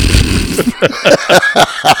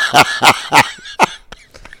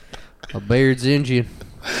 A Baird's Indian.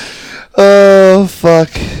 Oh, fuck.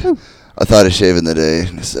 I thought of shaving the day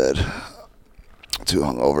and I said, too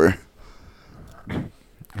hungover.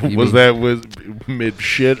 Was that mid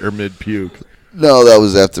shit or mid puke? No, that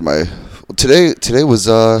was after my... Today was...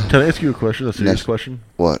 Can I ask you a question? A serious Next- question?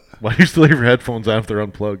 What? Why do you still have your headphones on if they're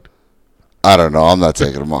unplugged? I don't know. I'm not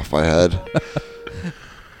taking them off my head.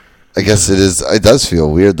 I guess it is. It does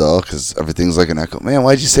feel weird, though, because everything's like an echo. Man,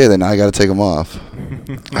 why'd you say that? Now I got to take them off.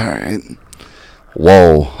 All right.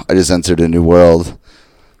 Whoa. I just entered a new world.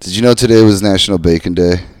 Did you know today was National Bacon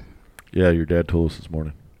Day? Yeah, your dad told us this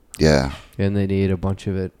morning. Yeah. And they need a bunch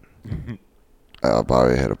of it.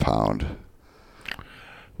 Bobby had a pound.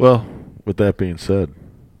 Well, with that being said,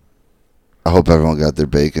 I hope everyone got their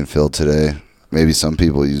bacon filled today. Maybe some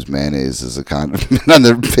people use mayonnaise as a condiment on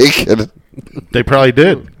their bacon. they probably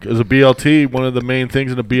did. Because a BLT, one of the main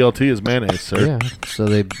things in a BLT is mayonnaise, sir. Yeah. So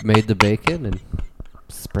they made the bacon and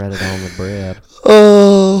spread it on the bread.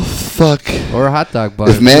 Oh, fuck. Or a hot dog bun.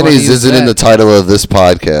 If mayonnaise isn't in the title of this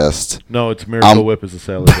podcast, No, it's Miracle Whip is a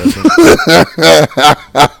salad dressing.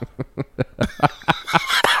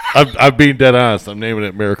 I'm being dead honest. I'm naming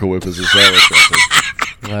it Miracle Whip is a salad dressing.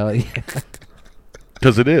 Well, yeah.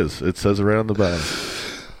 Because it is. It says right on the bottom.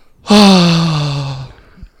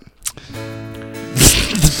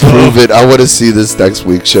 prove it. I want to see this next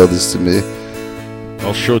week. Show this to me.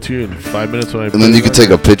 I'll show it to you in 5 minutes when I And then you can take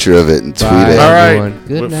a picture of it and tweet Bye. it. All right. Everyone,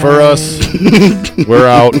 good For night. us, we're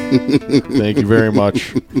out. Thank you very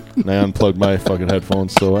much. And I unplugged my fucking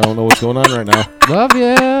headphones, so I don't know what's going on right now. Love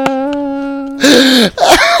ya.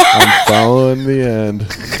 I'm following the end.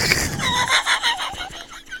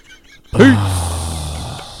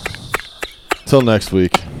 Till next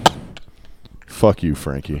week. Fuck you,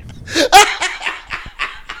 Frankie.